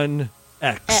Xbox One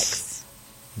X.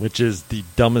 Which is the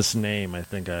dumbest name I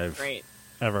think I've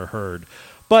ever heard.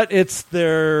 But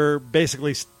they're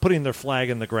basically putting their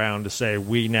flag in the ground to say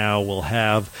we now will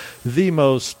have the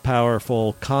most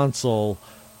powerful console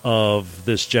of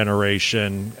this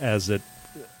generation, as it,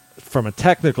 from a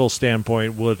technical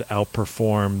standpoint, would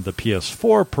outperform the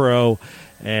PS4 Pro.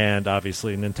 And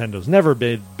obviously Nintendo's never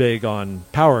been big on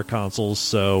power consoles,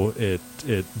 so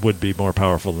it would be more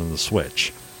powerful than the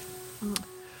Switch.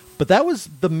 But that was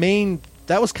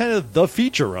kind of the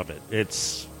feature of it.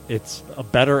 It's a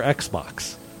better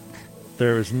Xbox.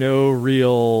 There's no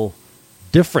real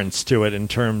difference to it in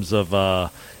terms of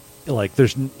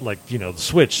there's the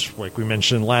Switch, like we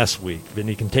mentioned last week. Then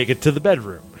you can take it to the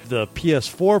bedroom. The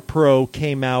PS4 Pro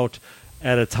came out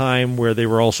at a time where they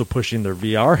were also pushing their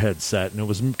VR headset, and it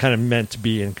was kind of meant to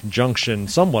be in conjunction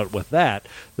somewhat with that.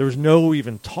 There was no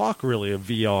even talk really of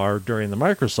VR during the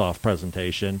Microsoft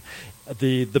presentation.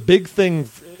 The big thing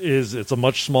is it's a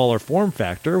much smaller form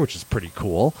factor, which is pretty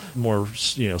cool. More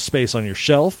space on your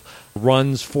shelf.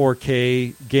 Runs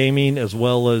 4K gaming as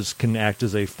well as can act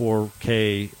as a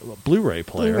 4K Blu-ray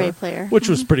player. Which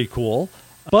was pretty cool.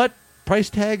 But price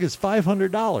tag is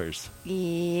 $500.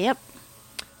 Yep.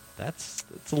 It's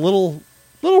a little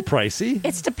pricey.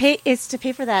 It's to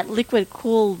pay for that liquid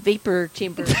cool vapor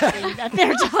chamber thing that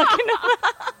they're talking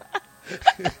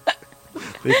about.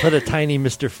 They put a tiny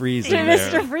Mr. Freeze in there.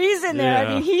 Mr. Freeze in there. Yeah.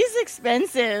 I mean, he's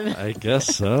expensive. I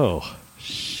guess so.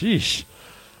 Sheesh.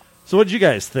 So what did you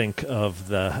guys think of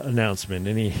the announcement?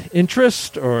 Any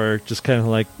interest or just kind of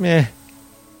like, meh?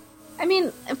 I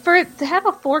mean, to have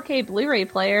a 4K Blu-ray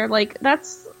player, like,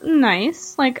 that's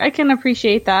nice. Like, I can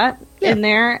appreciate that in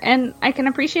there. And I can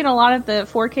appreciate a lot of the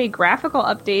 4K graphical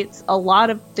updates. A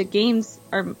lot of the games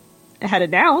had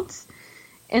announced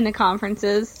in the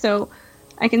conferences. So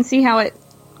I can see how it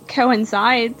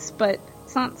coincides, but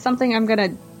it's not something I'm going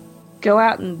to go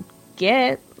out and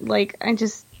get. Like,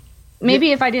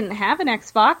 maybe if I didn't have an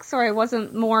Xbox or I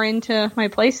wasn't more into my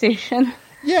PlayStation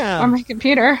or my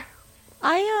computer.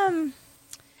 I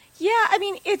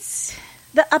mean,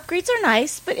 the upgrades are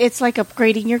nice, but it's like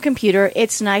upgrading your computer.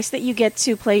 It's nice that you get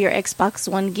to play your Xbox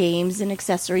One games, and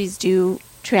accessories do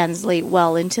translate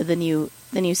well into the new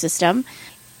system.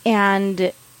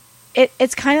 And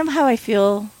it's kind of how I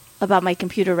feel about my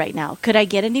computer right now. Could I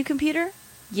get a new computer?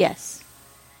 Yes.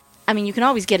 I mean, you can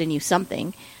always get a new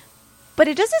something. But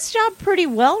it does its job pretty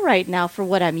well right now for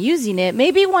what I'm using it.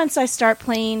 Maybe once I start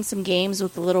playing some games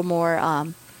with a little more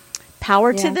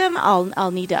power to them, I'll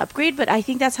need to upgrade. But I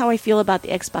think that's how I feel about the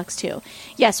Xbox too.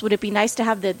 Yes, would it be nice to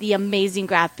have the amazing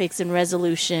graphics and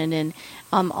resolution and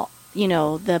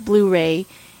the Blu-ray?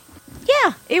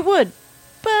 Yeah, it would.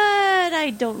 But I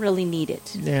don't really need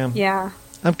it. Yeah.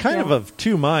 I'm kind of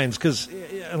two minds because,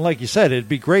 like you said, it'd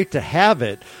be great to have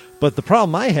it. But the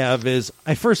problem I have is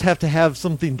I first have to have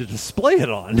something to display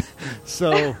it on.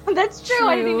 So that's true.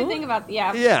 I didn't even think about that.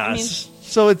 Yeah. Yeah.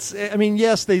 So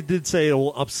yes, they did say it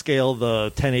will upscale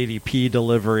the 1080p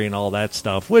delivery and all that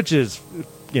stuff, which is,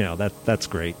 that's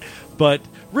great. But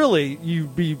really,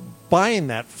 you'd be buying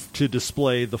that to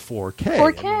display the 4K.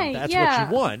 4K, I mean, that's what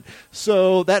you want.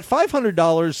 So that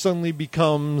 $500 suddenly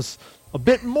becomes a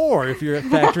bit more if you're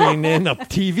factoring in a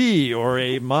TV or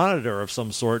a monitor of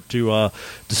some sort to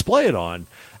display it on.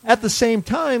 At the same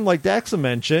time, like Daxa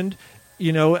mentioned,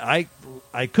 I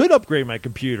could upgrade my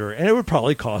computer, and it would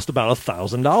probably cost about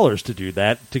 $1,000 to do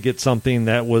that, to get something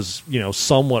that was,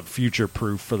 somewhat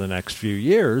future-proof for the next few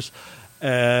years.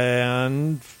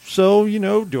 And so,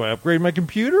 do I upgrade my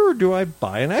computer or do I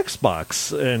buy an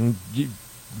Xbox and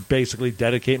basically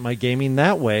dedicate my gaming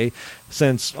that way,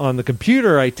 since on the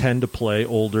computer I tend to play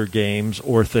older games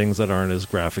or things that aren't as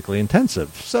graphically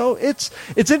intensive. So it's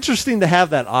interesting to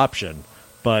have that option,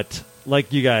 but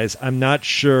like you guys, I'm not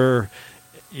sure.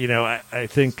 I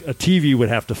think a TV would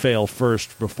have to fail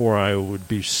first before I would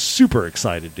be super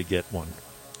excited to get one.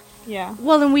 Yeah.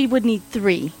 Well, then we would need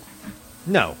 3.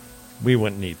 No, we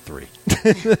wouldn't need 3.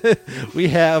 We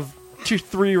have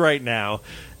 3 right now,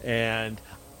 and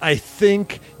I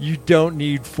think you don't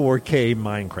need 4K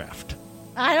Minecraft.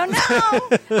 I don't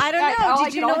know.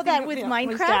 Did you know that with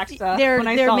Minecraft,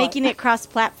 they're making it cross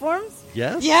platforms?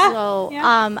 Yes. Yeah. So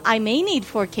I may need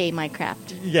 4K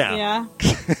Minecraft. Yeah.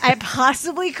 I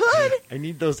possibly could. I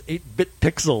need those 8-bit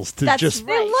pixels to That's just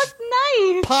right. They look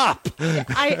nice. pop.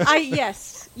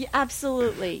 Yes,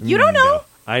 absolutely. You don't know. No,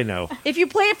 I know. If you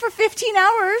play it for 15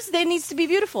 hours, then it needs to be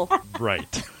beautiful.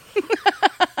 Right.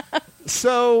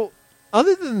 So,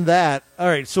 other than that, all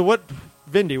right, so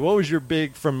Vindy, what was your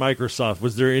big from Microsoft?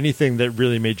 Was there anything that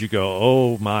really made you go,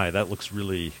 oh my, that looks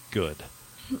really good?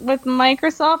 With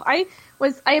Microsoft, I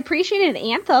appreciated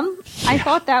Anthem. Yeah. I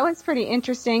thought that was pretty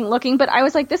interesting looking, but I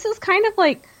was like, this is kind of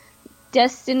like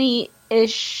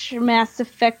Destiny-ish, Mass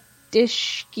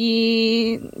Effect-ish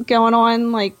going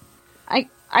on. Like,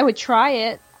 I would try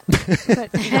it, but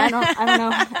I don't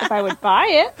know if I would buy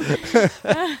it.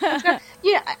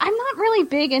 Yeah, I'm not really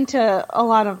big into a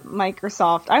lot of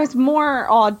Microsoft. I was more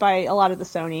awed by a lot of the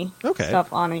Sony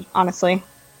stuff, honestly.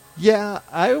 Yeah,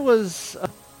 I was...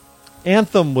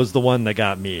 Anthem was the one that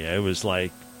got me. It was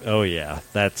like, Oh yeah,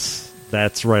 that's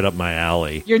right up my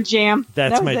alley. Your jam.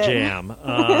 That's That was my it. jam.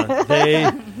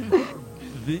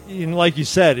 Like you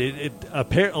said,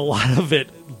 a lot of it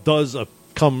does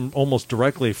come almost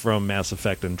directly from Mass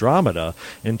Effect Andromeda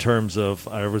in terms of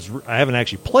I haven't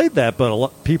actually played that, but a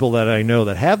lot people that I know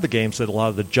that have the game said a lot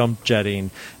of the jump jetting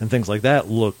and things like that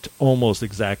looked almost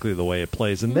exactly the way it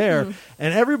plays in there.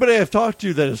 And everybody I've talked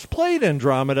to that has played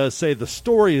Andromeda say the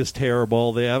story is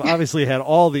terrible. They have obviously had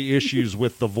all the issues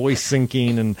with the voice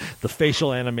syncing and the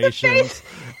facial animations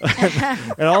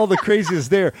and all the craziness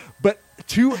there. But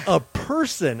to a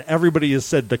person, everybody has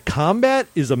said the combat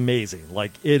is amazing.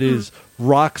 Like, it is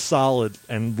rock solid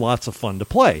and lots of fun to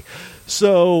play.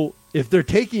 So if they're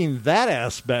taking that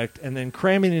aspect and then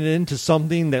cramming it into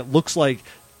something that looks like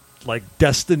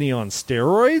Destiny on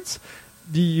steroids,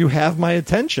 you have my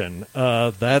attention.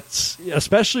 That's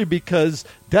especially because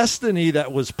Destiny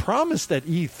that was promised at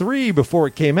E3 before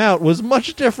it came out was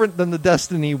much different than the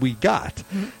Destiny we got.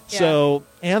 So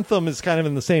Anthem is kind of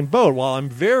in the same boat. While I'm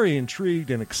very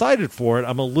intrigued and excited for it,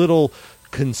 I'm a little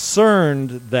concerned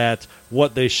that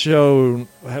what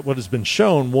has been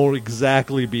shown won't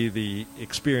exactly be the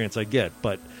experience I get.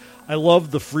 But I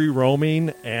love the free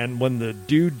roaming, and when the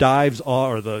dude dives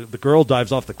off, or the girl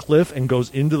dives off the cliff and goes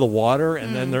into the water,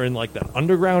 and then they're in like that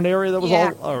underground area that was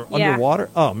underwater.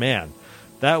 Oh man,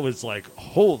 that was like,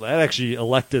 that actually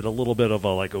elected a little bit of a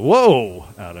like whoa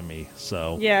out of me.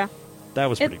 So Yeah. that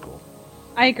was pretty cool.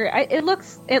 I agree.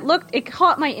 It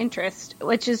caught my interest,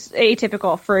 which is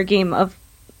atypical for a game of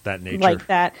That nature. like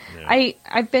that. Yeah.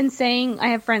 I've been saying, I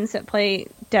have friends that play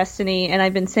Destiny, and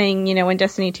I've been saying, when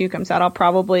Destiny 2 comes out, I'll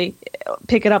probably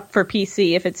pick it up for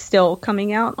PC if it's still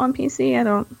coming out on PC. I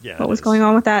don't know what was going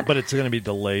on with that. But it's going to be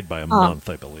delayed by a month,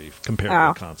 I believe, compared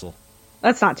to the console.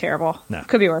 That's not terrible. No.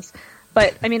 Could be worse.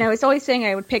 But, I was always saying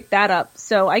I would pick that up.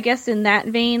 So I guess in that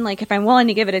vein, like, if I'm willing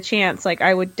to give it a chance, like,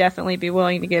 I would definitely be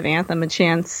willing to give Anthem a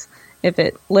chance if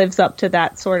it lives up to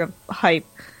that sort of hype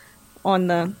on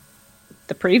the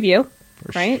preview,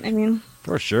 right?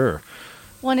 For sure.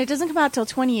 Well, and it doesn't come out till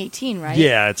 2018, right?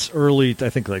 Yeah, it's early. I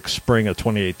think like spring of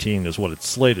 2018 is what it's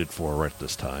slated for right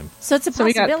this time. So it's a So we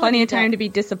possibility. got plenty of time to be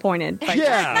disappointed. By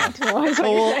Yeah,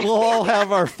 we'll all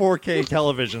have our 4K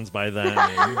televisions by then.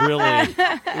 And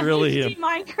really,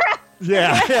 Minecraft.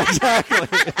 yeah, exactly.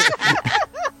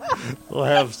 We'll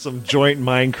have some joint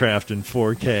Minecraft in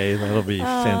 4K. That'll be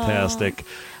fantastic.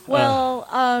 Well,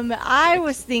 I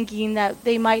was thinking that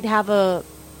they might have a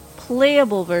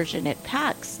playable version at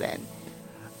PAX then.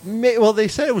 Well, they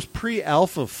said it was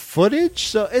pre-alpha footage,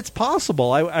 so it's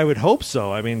possible. I would hope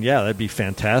so. That'd be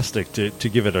fantastic to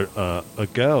give it a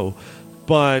go.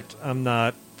 But I'm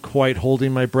not quite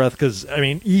holding my breath because,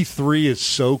 E3 is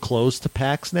so close to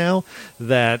PAX now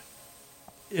that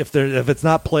if it's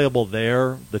not playable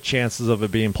there, the chances of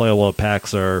it being playable at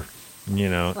PAX are,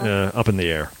 up in the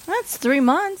air. That's 3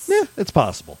 months. Yeah, it's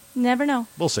possible. Never know.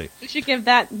 We'll see. We should give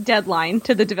that deadline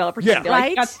to the developers. Yeah.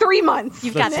 Like, you got 3 months.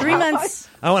 You've got 3 months.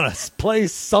 I want to play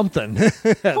something.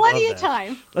 Plenty of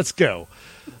time. Let's go.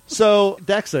 So,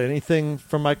 Dexa, anything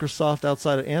from Microsoft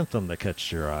outside of Anthem that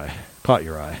caught your eye?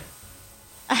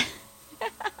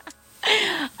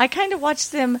 I kind of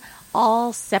watched them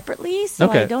all separately, so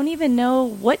Okay. I don't even know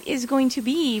what is going to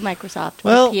be Microsoft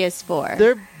Well, or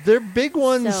PS4. Their big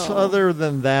ones So- other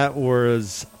than that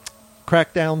was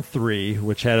Crackdown 3,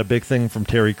 which had a big thing from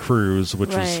Terry Crews,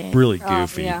 which Right. was really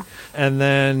goofy. yeah. And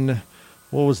then,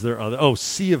 what was their other? Oh,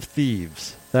 Sea of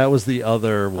Thieves. That was the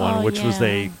other one, Oh, which was yeah.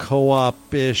 a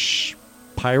co-op-ish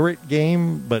pirate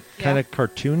game, but kind of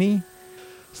cartoony.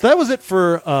 So that was it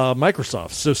for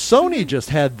Microsoft. So Sony just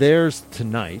had theirs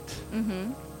tonight.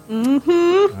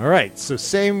 All right, so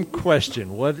same question.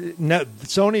 Now,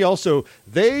 Sony also,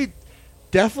 they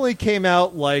definitely came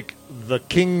out like the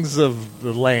kings of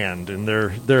the land in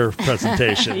their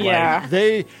presentation. Yeah.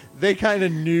 Like, they kind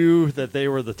of knew that they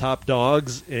were the top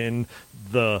dogs in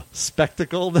the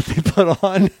spectacle that they put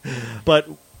on. But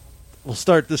we'll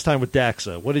start this time with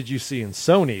Daxa. What did you see in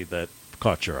Sony that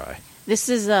caught your eye? This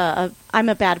is I'm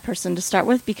a bad person to start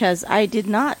with because I did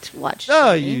not watch. Oh,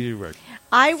 Sony. you were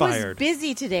I fired. was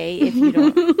busy today, if you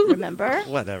don't remember.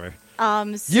 Whatever. So,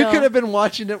 You could have been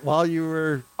watching it while you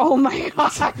were... Oh my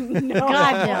God, no.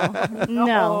 God,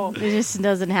 no. It just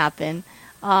doesn't happen.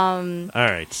 All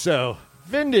right, so,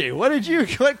 Vindy, what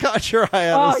caught your eye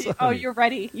on Sony? Oh, you're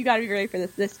ready. You got to be ready for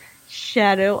this. This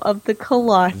Shadow of the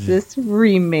Colossus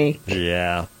remake.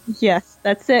 Yeah. Yes,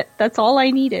 that's it. That's all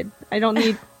I needed. I don't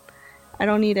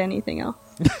need anything else.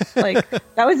 Like,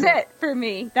 that was it for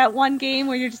me. That one game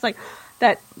where you're just like,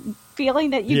 that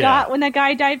feeling that you got when that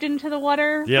guy dived into the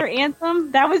water Yep. for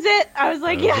Anthem. That was it. I was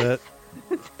like, That was yes,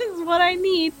 it. this is what I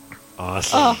need.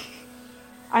 Awesome. Oh,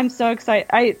 I'm so excited.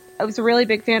 I was a really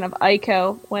big fan of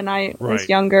Ico when I was Right.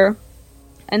 younger.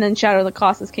 And then Shadow of the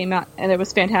Colossus came out, and it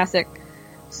was fantastic.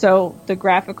 So the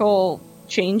graphical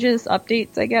changes,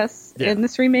 updates, I guess, Yeah. in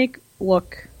this remake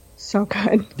look so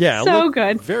good. Yeah, it so looked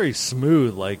good. very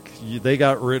smooth. Like they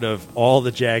got rid of all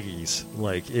the jaggies.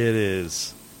 Like it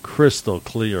is crystal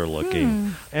clear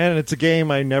looking, and it's a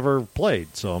game I never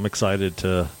played, so I'm excited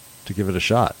to give it a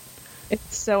shot.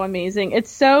 It's so amazing.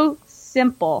 It's so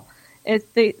simple.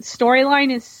 The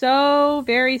storyline is so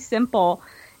very simple,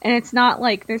 and it's not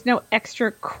like there's no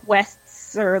extra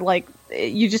quests or like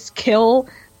you just kill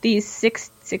these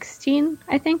 16,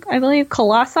 I believe,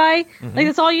 colossi. Mm-hmm. Like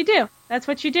that's all you do. That's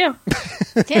what you do.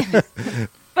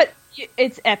 But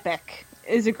it's epic.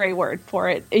 Is a great word for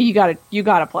it. You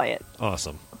gotta play it.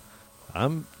 Awesome.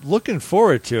 I'm looking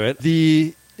forward to it.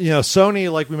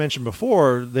 Sony, like we mentioned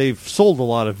before, they've sold a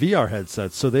lot of VR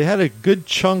headsets, so they had a good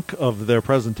chunk of their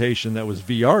presentation that was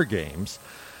VR games,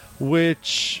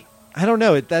 which I don't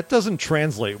know. That doesn't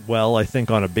translate well, I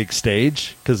think, on a big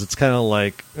stage because it's kind of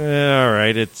like, all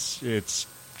right, it's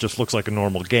just looks like a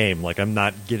normal game. Like I'm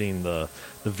not getting the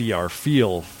VR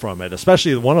feel from it.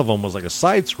 Especially one of them was like a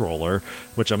side scroller,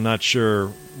 which I'm not sure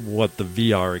what the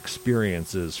VR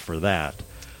experience is for that.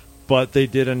 But they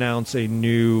did announce a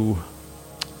new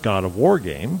God of War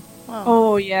game.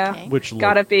 Oh yeah, Okay. Which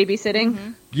got it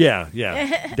babysitting. Yeah,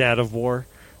 Dad of War.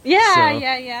 Yeah, So-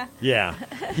 yeah.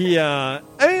 Yeah,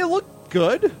 it looked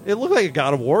good. It looked like a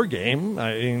God of War game.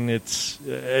 I mean,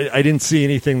 I didn't see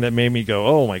anything that made me go,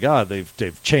 "Oh my God,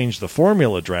 they've changed the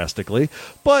formula drastically."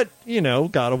 But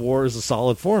God of War is a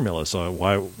solid formula, so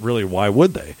why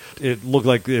would they? It looked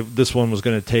like this one was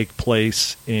going to take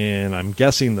place in, I'm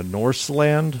guessing, the Norse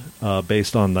land,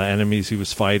 based on the enemies he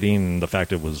was fighting and the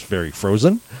fact it was very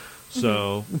frozen.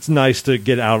 So it's nice to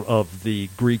get out of the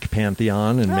Greek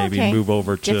pantheon and maybe Okay. move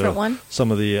over to Different one.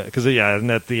 some of the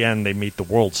and at the end they meet the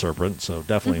world serpent, so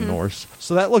definitely Norse.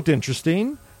 So that looked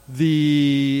interesting.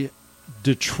 The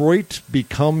Detroit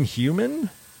Become Human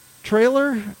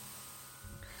trailer.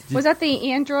 Was that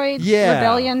the Android Yeah.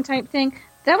 rebellion type thing?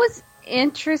 That was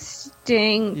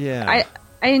interesting. Yeah.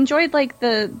 I enjoyed like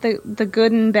the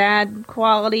good and bad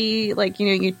quality. Like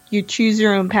you choose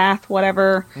your own path,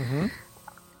 whatever.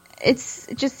 It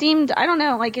just seemed, I don't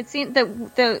know, like it seemed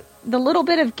the little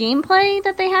bit of gameplay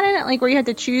that they had in it, like where you had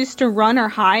to choose to run or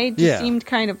hide, just seemed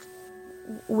kind of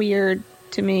weird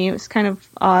to me. It was kind of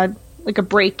odd, like a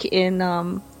break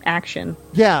in action.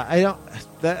 Yeah,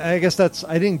 I guess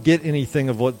I didn't get anything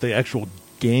of what the actual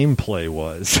gameplay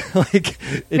was. Like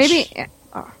Maybe Yeah.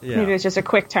 maybe it's just a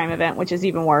quick time event, which is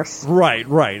even worse. Right,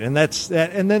 and that's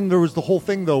that. And then there was the whole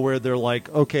thing though, where they're like,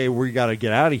 "Okay, we got to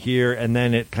get out of here," and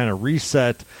then it kind of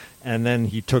reset, and then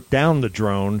he took down the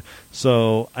drone.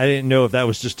 So I didn't know if that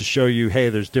was just to show you, hey,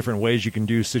 there's different ways you can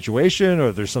do situation,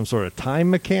 or there's some sort of time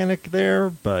mechanic there.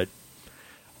 But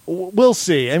we'll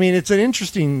see. I mean, it's an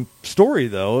interesting story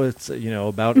though. It's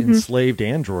about enslaved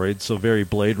androids, so very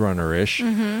Blade Runner-ish.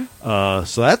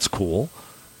 So that's cool.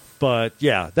 But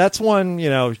yeah, that's one, you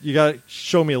got to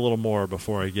show me a little more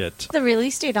before I get, The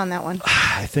release date on that one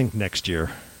I think next year.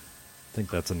 I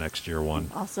think that's a next year one.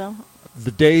 also.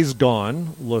 The Days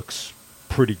Gone looks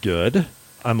pretty good.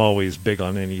 I'm always big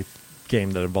on any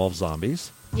game that involves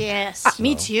zombies. Yes,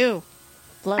 me too.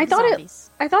 Love I thought zombies.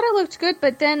 it looked good,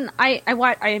 but then I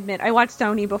admit I watched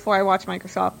Sony before I watched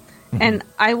Microsoft, and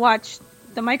I watched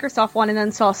the Microsoft one and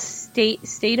then saw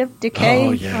State of Decay.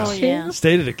 Oh, yeah. Oh, yeah.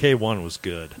 State of Decay 1 was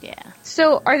good. Yeah.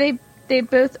 So are they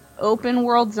both open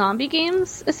world zombie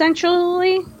games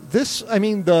essentially? This, I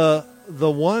mean, the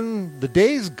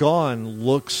Days Gone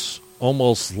looks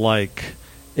almost like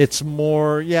it's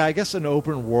more, I guess an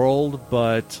open world,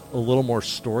 but a little more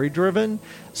story driven.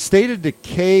 State of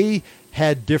Decay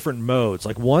had different modes.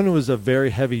 Like one was a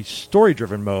very heavy story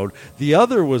driven mode. The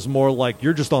other was more like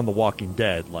you're just on The Walking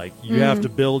Dead. Like you have to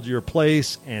build your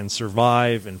place and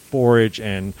survive and forage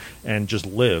and just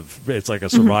live. It's like a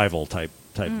survival type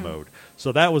mode.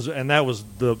 So that was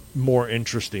the more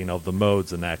interesting of the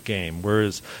modes in that game.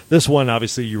 Whereas this one,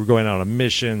 obviously, you were going out on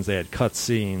missions. They had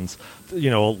cutscenes. A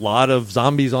lot of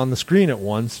zombies on the screen at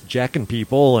once, jacking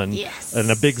people, and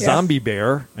a big zombie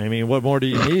bear. I mean, what more do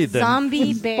you need than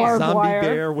Zombie bear. Barbed wire.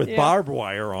 bear with barbed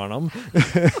wire on them?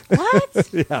 What?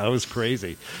 Yeah, it was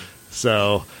crazy.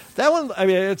 So that one, I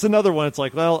mean, it's another one. It's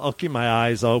like, well, I'll keep my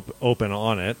eyes open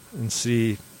on it and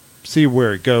see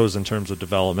where it goes in terms of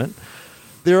development.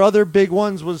 Their other big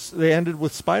ones was they ended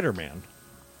with Spider-Man,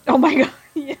 Oh my god!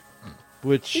 Yeah.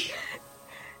 which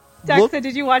Daxa,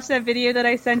 did you watch that video that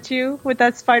I sent you with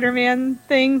that Spider-Man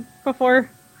thing before?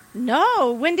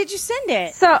 No. When did you send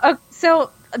it? So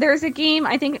there's a game,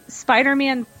 I think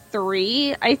Spider-Man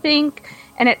 3, I think,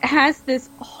 and it has this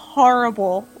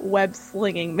horrible web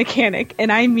slinging mechanic,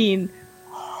 and I mean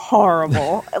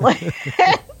horrible. Like,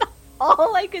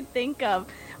 all I could think of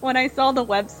when I saw the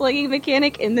web slinging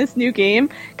mechanic in this new game,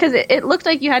 because it looked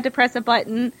like you had to press a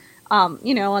button,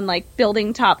 on like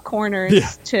building top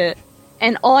corners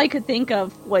and all I could think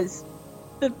of was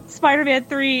the Spider-Man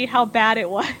 3, how bad it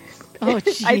was. Oh,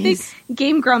 jeez. I think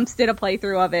Game Grumps did a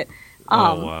playthrough of it.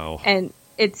 Oh, wow. And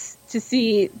it's to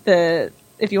see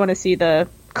if you want to see the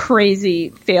crazy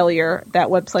failure that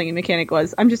web slinging mechanic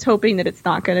was, I'm just hoping that it's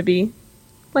not going to be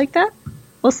like that.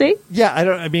 We'll see. Yeah,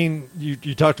 I mean,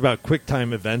 you talked about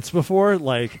QuickTime events before.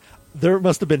 Like, there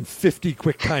must have been 50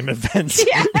 QuickTime events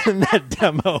in that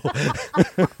demo.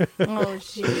 Oh,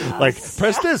 jeez. Like,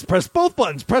 press this, press both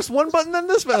buttons, press one button, then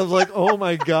this button. I was like, oh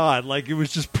my God. Like, it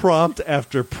was just prompt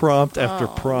after prompt after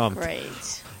prompt.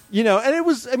 Great. And it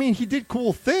was, I mean, he did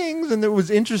cool things, and it was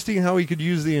interesting how he could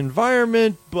use the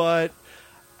environment, but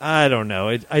I don't know.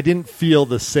 I didn't feel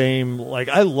the same. Like,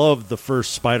 I loved the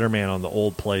first Spider-Man on the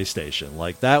old PlayStation.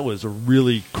 Like, that was a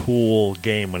really cool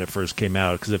game when it first came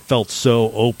out because it felt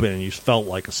so open and you felt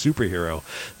like a superhero.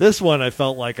 This one, I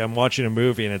felt like I'm watching a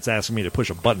movie and it's asking me to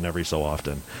push a button every so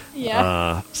often.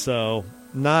 Yeah. So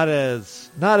not as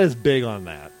big on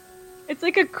that. It's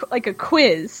like a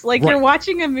quiz. Like, Right. You're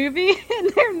watching a movie and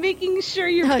they're making sure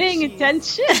you're paying jeez.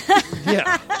 attention.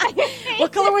 Yeah.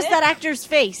 What color was that actor's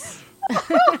face?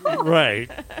 Right.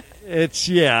 It's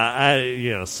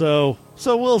so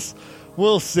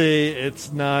we'll see.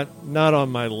 It's not on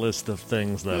my list of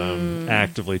things that I'm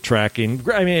actively tracking.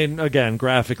 I mean, again,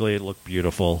 graphically it looked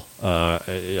beautiful. I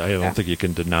don't think you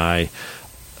can deny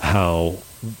how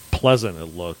pleasant it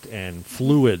looked and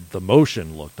fluid the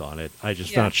motion looked on it. I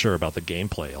just not sure about the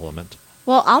gameplay element.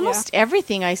 Well, almost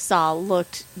everything I saw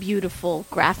looked beautiful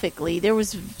graphically. There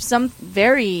was some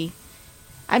very,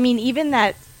 I mean, even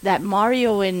that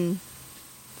Mario and,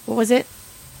 what was it?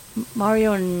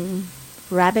 Mario and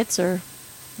Rabbids or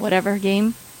whatever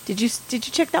game. Did you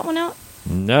check that one out?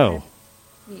 No.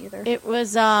 Me either. It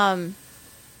was I'll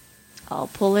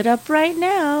pull it up right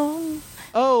now.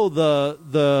 Oh,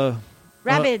 the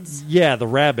Rabbids. Yeah, the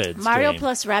Rabbids. Mario game.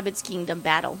 plus Rabbids Kingdom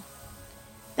Battle.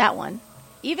 That one.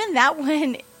 Even that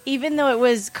one, even though it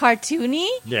was cartoony,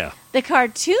 Yeah. the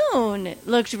cartoon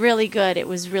looked really good. It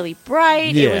was really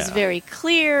bright. It was Yeah. very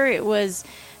clear. It was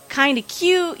kind of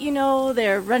cute.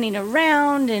 They're running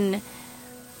around and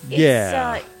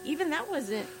even that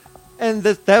wasn't. And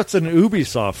that's an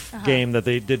Ubisoft game that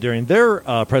they did during their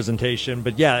presentation.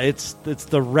 But yeah, it's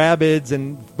the Rabbids,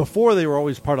 and before they were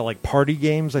always part of like party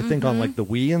games, I think on like the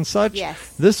Wii and such. Yes.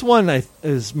 This one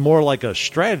is more like a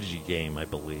strategy game, I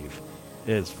believe.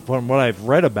 Is from what I've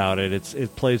read about it,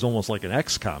 it plays almost like an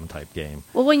XCOM type game.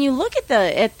 Well, when you look at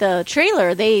the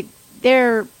trailer,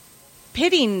 they're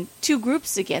pitting two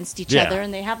groups against each Yeah. other,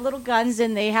 and they have little guns,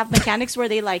 and they have mechanics where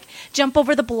they like jump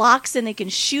over the blocks and they can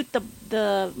shoot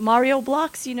the Mario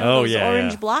blocks, those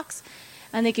orange blocks,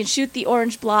 and they can shoot the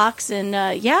orange blocks, and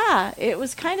it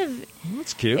was kind of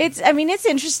That's cute. it's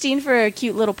interesting for a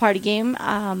cute little party game,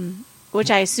 which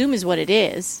I assume is what it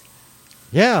is.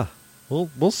 Yeah,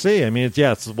 we'll see. I mean,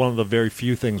 it's one of the very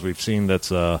few things we've seen that's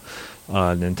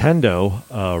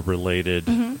Nintendo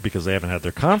related because they haven't had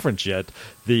their conference yet.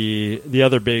 The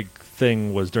other big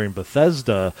thing was during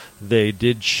Bethesda, they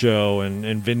did show,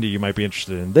 and Vindy, you might be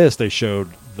interested in this, they showed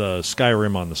the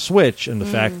Skyrim on the Switch and the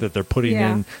fact that they're putting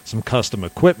in some custom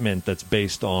equipment that's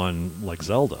based on like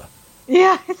Zelda.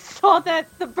 Yeah, I saw that.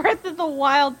 The Breath of the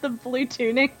Wild, the blue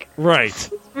tunic. Right. It's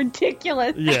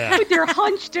ridiculous. Yeah. With their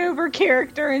hunched over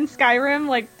character in Skyrim,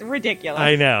 like, ridiculous.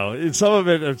 I know. Some of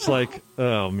it's like,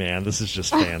 oh man, this is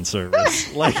just fan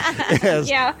service. Like, it has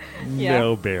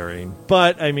no bearing.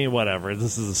 But, I mean, whatever.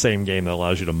 This is the same game that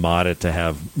allows you to mod it to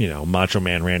have, Macho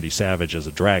Man Randy Savage as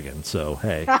a dragon. So,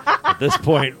 hey, at this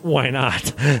point, why not?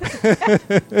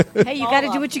 Hey, you got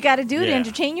to do what you got to do to Yeah.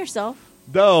 entertain yourself.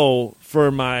 Though, for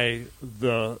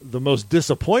the most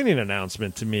disappointing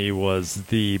announcement to me was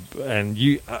I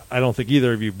don't think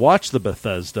either of you watched the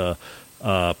Bethesda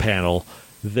panel.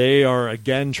 They are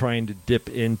again trying to dip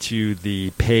into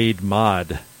the paid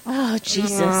mod Oh,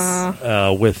 Jesus.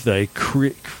 with a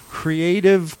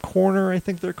creative corner, I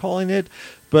think they're calling it.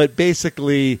 But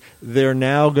basically, they're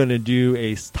now going to do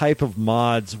a type of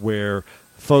mods where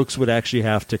folks would actually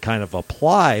have to kind of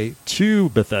apply to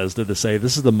Bethesda to say,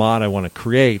 this is the mod I want to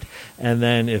create. And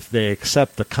then if they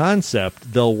accept the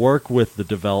concept, they'll work with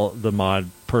the mod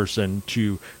person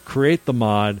to create the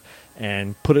mod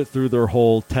and put it through their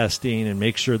whole testing and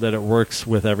make sure that it works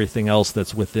with everything else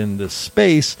that's within this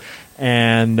space.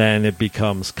 And then it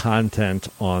becomes content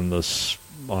on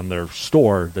their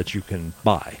store that you can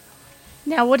buy.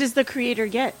 Now, what does the creator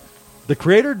get? The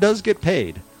creator does get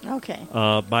paid Okay.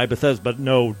 by Bethesda, but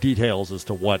no details as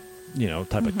to what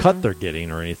type of cut they're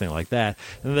getting or anything like that.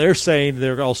 And they're saying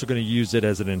they're also going to use it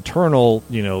as an internal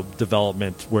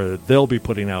development where they'll be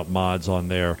putting out mods on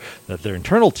there that their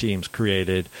internal teams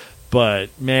created. But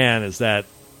man, is that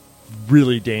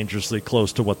really dangerously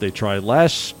close to what they tried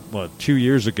 2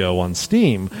 years ago on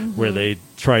Steam, where they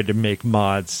tried to make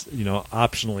mods,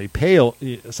 optionally pay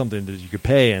something that you could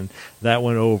pay, and that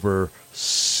went over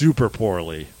super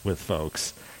poorly with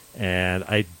folks. And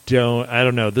I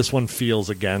don't know. This one feels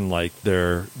again like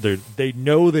they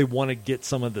know they want to get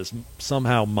some of this,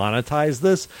 somehow monetize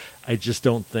this. I just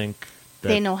don't think that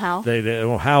They know how. They don't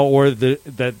know how, or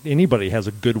that anybody has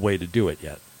a good way to do it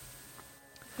yet.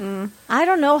 I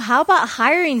don't know. How about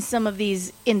hiring some of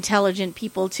these intelligent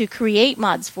people to create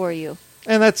mods for you?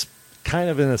 And that's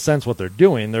kind of, in a sense, what they're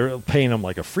doing. They're paying them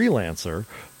like a freelancer,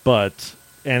 but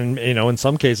in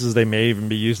some cases they may even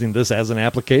be using this as an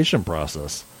application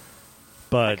process.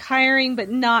 But Hiring, but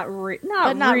not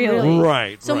really.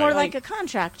 right, So right. more like a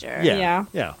contractor.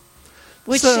 Yeah.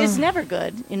 Which is never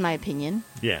good, in my opinion.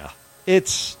 Yeah. It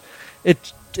just,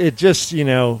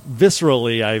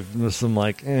 viscerally, I'm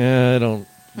like, I don't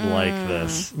like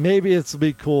this. Maybe it's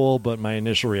be cool, but my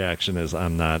initial reaction is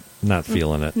I'm not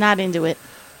feeling it. Not into it.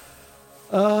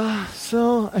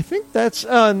 So I think that's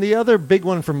and the other big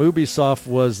one from Ubisoft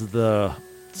was the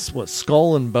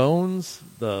Skull and Bones,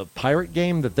 the pirate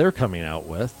game that they're coming out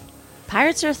with.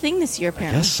 Pirates are a thing this year, I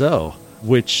apparently. guess so.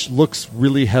 Which looks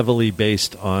really heavily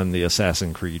based on the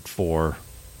Assassin's Creed 4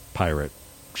 pirate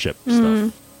ship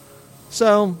stuff.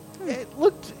 So it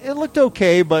looked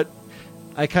okay, but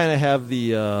I kind of have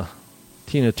the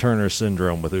Tina Turner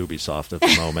syndrome with Ubisoft at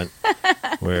the moment,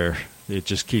 where it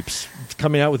just keeps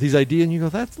coming out with these ideas, and you go,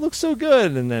 that looks so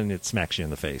good, and then it smacks you in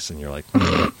the face, and you're like,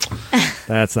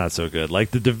 that's not so good.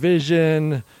 Like The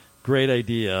Division, great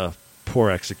idea, poor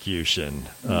execution.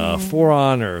 For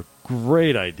Honor,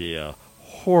 great idea,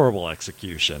 horrible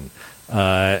execution.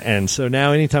 And so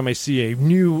now anytime I see a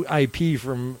new IP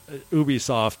from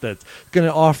Ubisoft that's going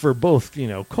to offer both,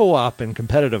 co-op and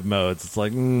competitive modes, it's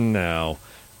like, no.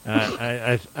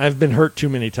 I've been hurt too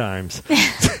many times.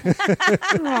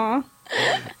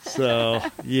 So,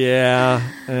 yeah,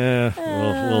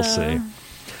 we'll see.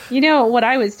 What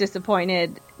I was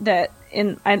disappointed that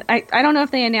I don't know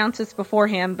if they announced this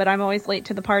beforehand, but I'm always late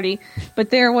to the party. But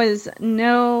there was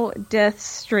no Death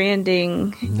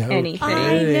Stranding anything.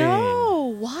 I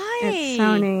know. Why? It's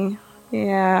Sony.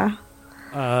 Yeah.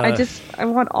 I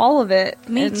want all of it.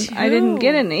 Me and too. I didn't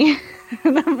get any.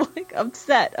 And I'm like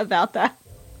upset about that.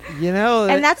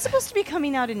 And that's supposed to be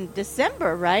coming out in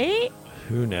December, right?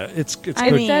 Who knows? It's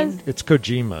It's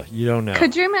Kojima. You don't know.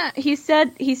 Kojima, he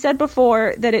said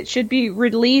before that it should be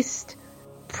released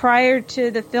prior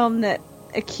to the film that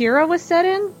Akira was set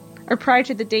in, or prior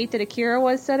to the date that Akira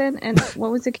was set in. And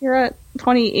what was Akira?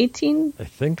 2018? I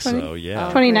think so, yeah.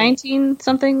 2019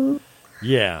 something?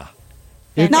 Yeah.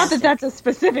 Not that that's a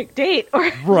specific date or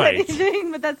right.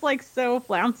 anything, but that's like so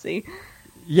flouncy.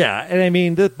 Yeah, and I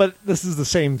mean, but this is the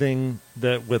same thing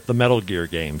that with the Metal Gear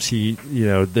games.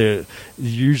 Usually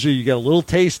you get a little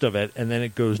taste of it, and then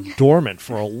it goes dormant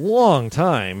for a long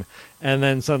time, and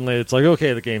then suddenly it's like,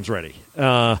 okay, the game's ready.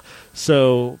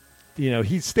 So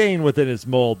he's staying within his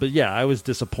mold. But yeah, I was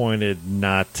disappointed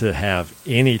not to have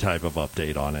any type of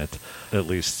update on it, at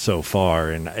least so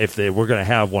far. And if they were going to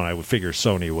have one, I would figure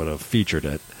Sony would have featured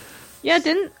it. Yeah,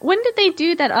 when did they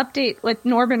do that update with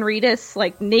Norman Reedus,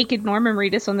 like naked Norman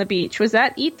Reedus on the beach? Was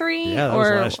that E3? Yeah, that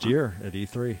was last year at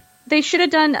E3. They should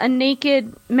have done a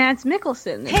naked Mads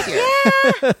Mikkelsen this year.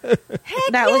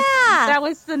 Heck That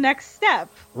was the next step.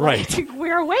 Right. Like,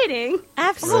 we're waiting.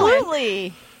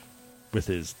 Absolutely. With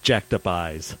his jacked up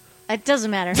eyes. It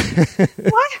doesn't matter.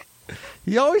 What?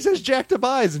 He always has jacked up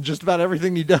eyes in just about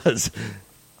everything he does.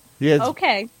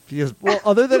 Okay. He has,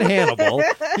 other than Hannibal,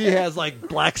 he has like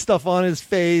black stuff on his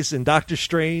face. And Doctor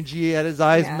Strange, he had his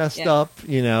eyes messed up.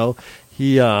 He,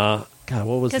 God, what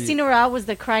was Casino Royale was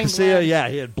the crime blood? Yeah,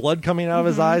 he had blood coming out of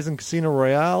his eyes in Casino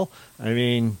Royale. I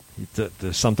mean,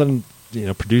 there's something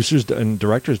producers and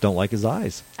directors don't like his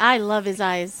eyes. I love his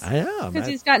eyes. I am. Because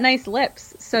he's got nice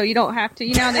lips, so you don't have to.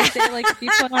 You know how they say, like, if you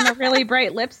put on a really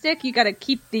bright lipstick, you got to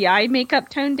keep the eye makeup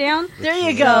toned down? There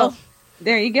you go.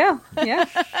 There you go. Yeah.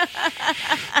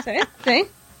 See?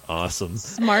 Awesome.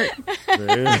 Smart.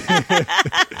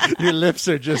 Your lips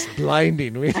are just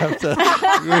blinding. Your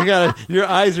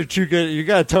eyes are too good. You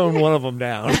got to tone one of them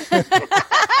down.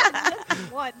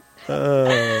 What?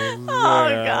 Oh,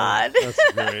 God.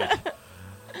 That's great.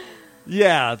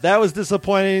 Yeah, that was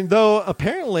disappointing. Though,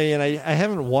 apparently, and I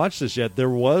haven't watched this yet, there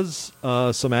was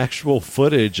some actual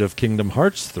footage of Kingdom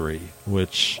Hearts 3,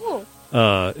 which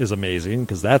is amazing,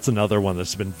 because that's another one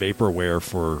that's been vaporware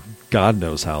for God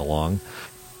knows how long.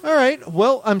 All right,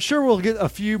 well, I'm sure we'll get a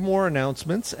few more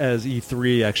announcements as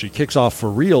E3 actually kicks off for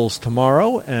reals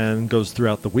tomorrow and goes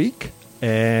throughout the week.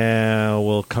 And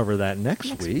we'll cover that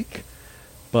next week.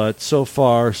 But so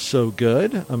far, so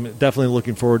good. I'm definitely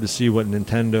looking forward to see what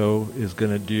Nintendo is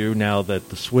going to do now that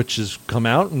the Switch has come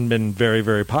out and been very,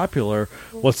 very popular.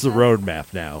 What's the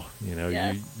roadmap now?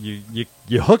 Yes.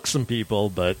 You hook some people,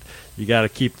 but you got to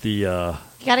keep the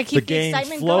the games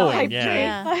excitement flowing. going.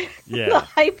 Yeah. The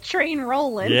hype train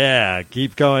rolling. Yeah,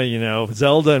 keep going.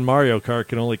 Zelda and Mario Kart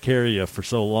can only carry you for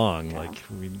so long. Yeah. Like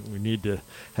we need to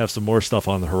have some more stuff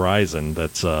on the horizon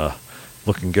that's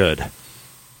looking good.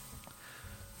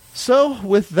 So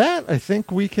with that, I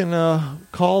think we can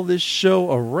call this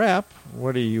show a wrap.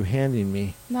 What are you handing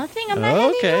me? Nothing. I'm not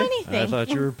handing you anything. I thought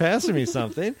you were passing me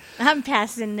something. I'm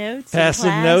passing notes.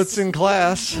 Notes in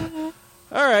class.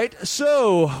 All right.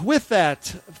 So with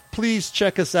that, please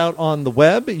check us out on the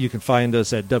web. You can find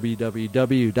us at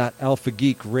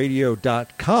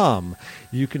www.alphageekradio.com.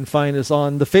 You can find us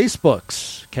on the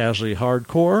Facebooks, Casually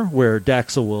Hardcore, where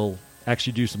Daxa will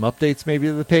actually do some updates maybe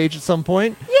to the page at some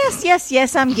point.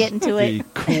 Yes, I'm getting to it.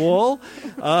 Cool.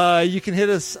 You can hit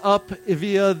us up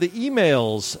via the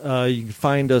emails. You can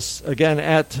find us, again,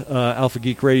 at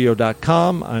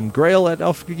alphageekradio.com. I'm Grail at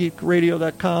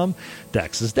alphageekradio.com.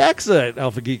 Dax is Daxa at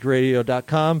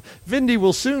alphageekradio.com. Vindy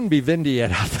will soon be Vindy at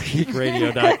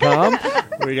alphageekradio.com.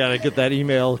 We got to get that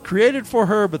email created for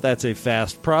her, but that's a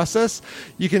fast process.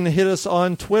 You can hit us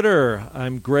on Twitter.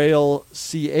 I'm Grail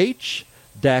CH.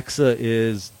 Daxa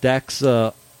is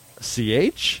Daxa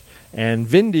CH, and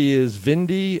Vindy is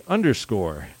Vindy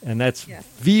 _, and that's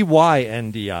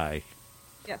VYNDI.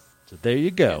 Yes. So there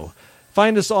you go. Yes.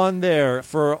 Find us on there.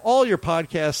 For all your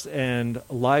podcasts and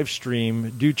live stream,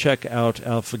 do check out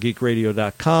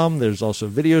alphageekradio.com. There's also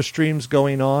video streams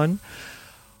going on.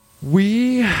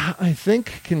 We, I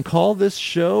think, can call this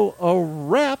show a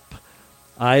wrap.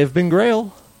 I have been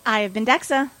Grail. I have been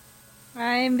Daxa.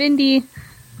 I'm Vindy.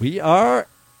 We are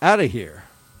out of here.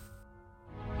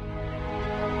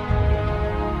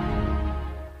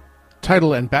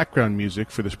 Title and background music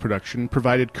for this production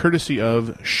provided courtesy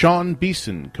of Sean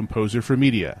Beeson, composer for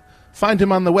media. Find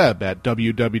him on the web at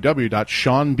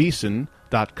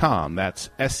www.seanbeeson.com. That's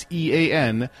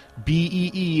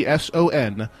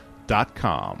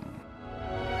SeanBeeson.com.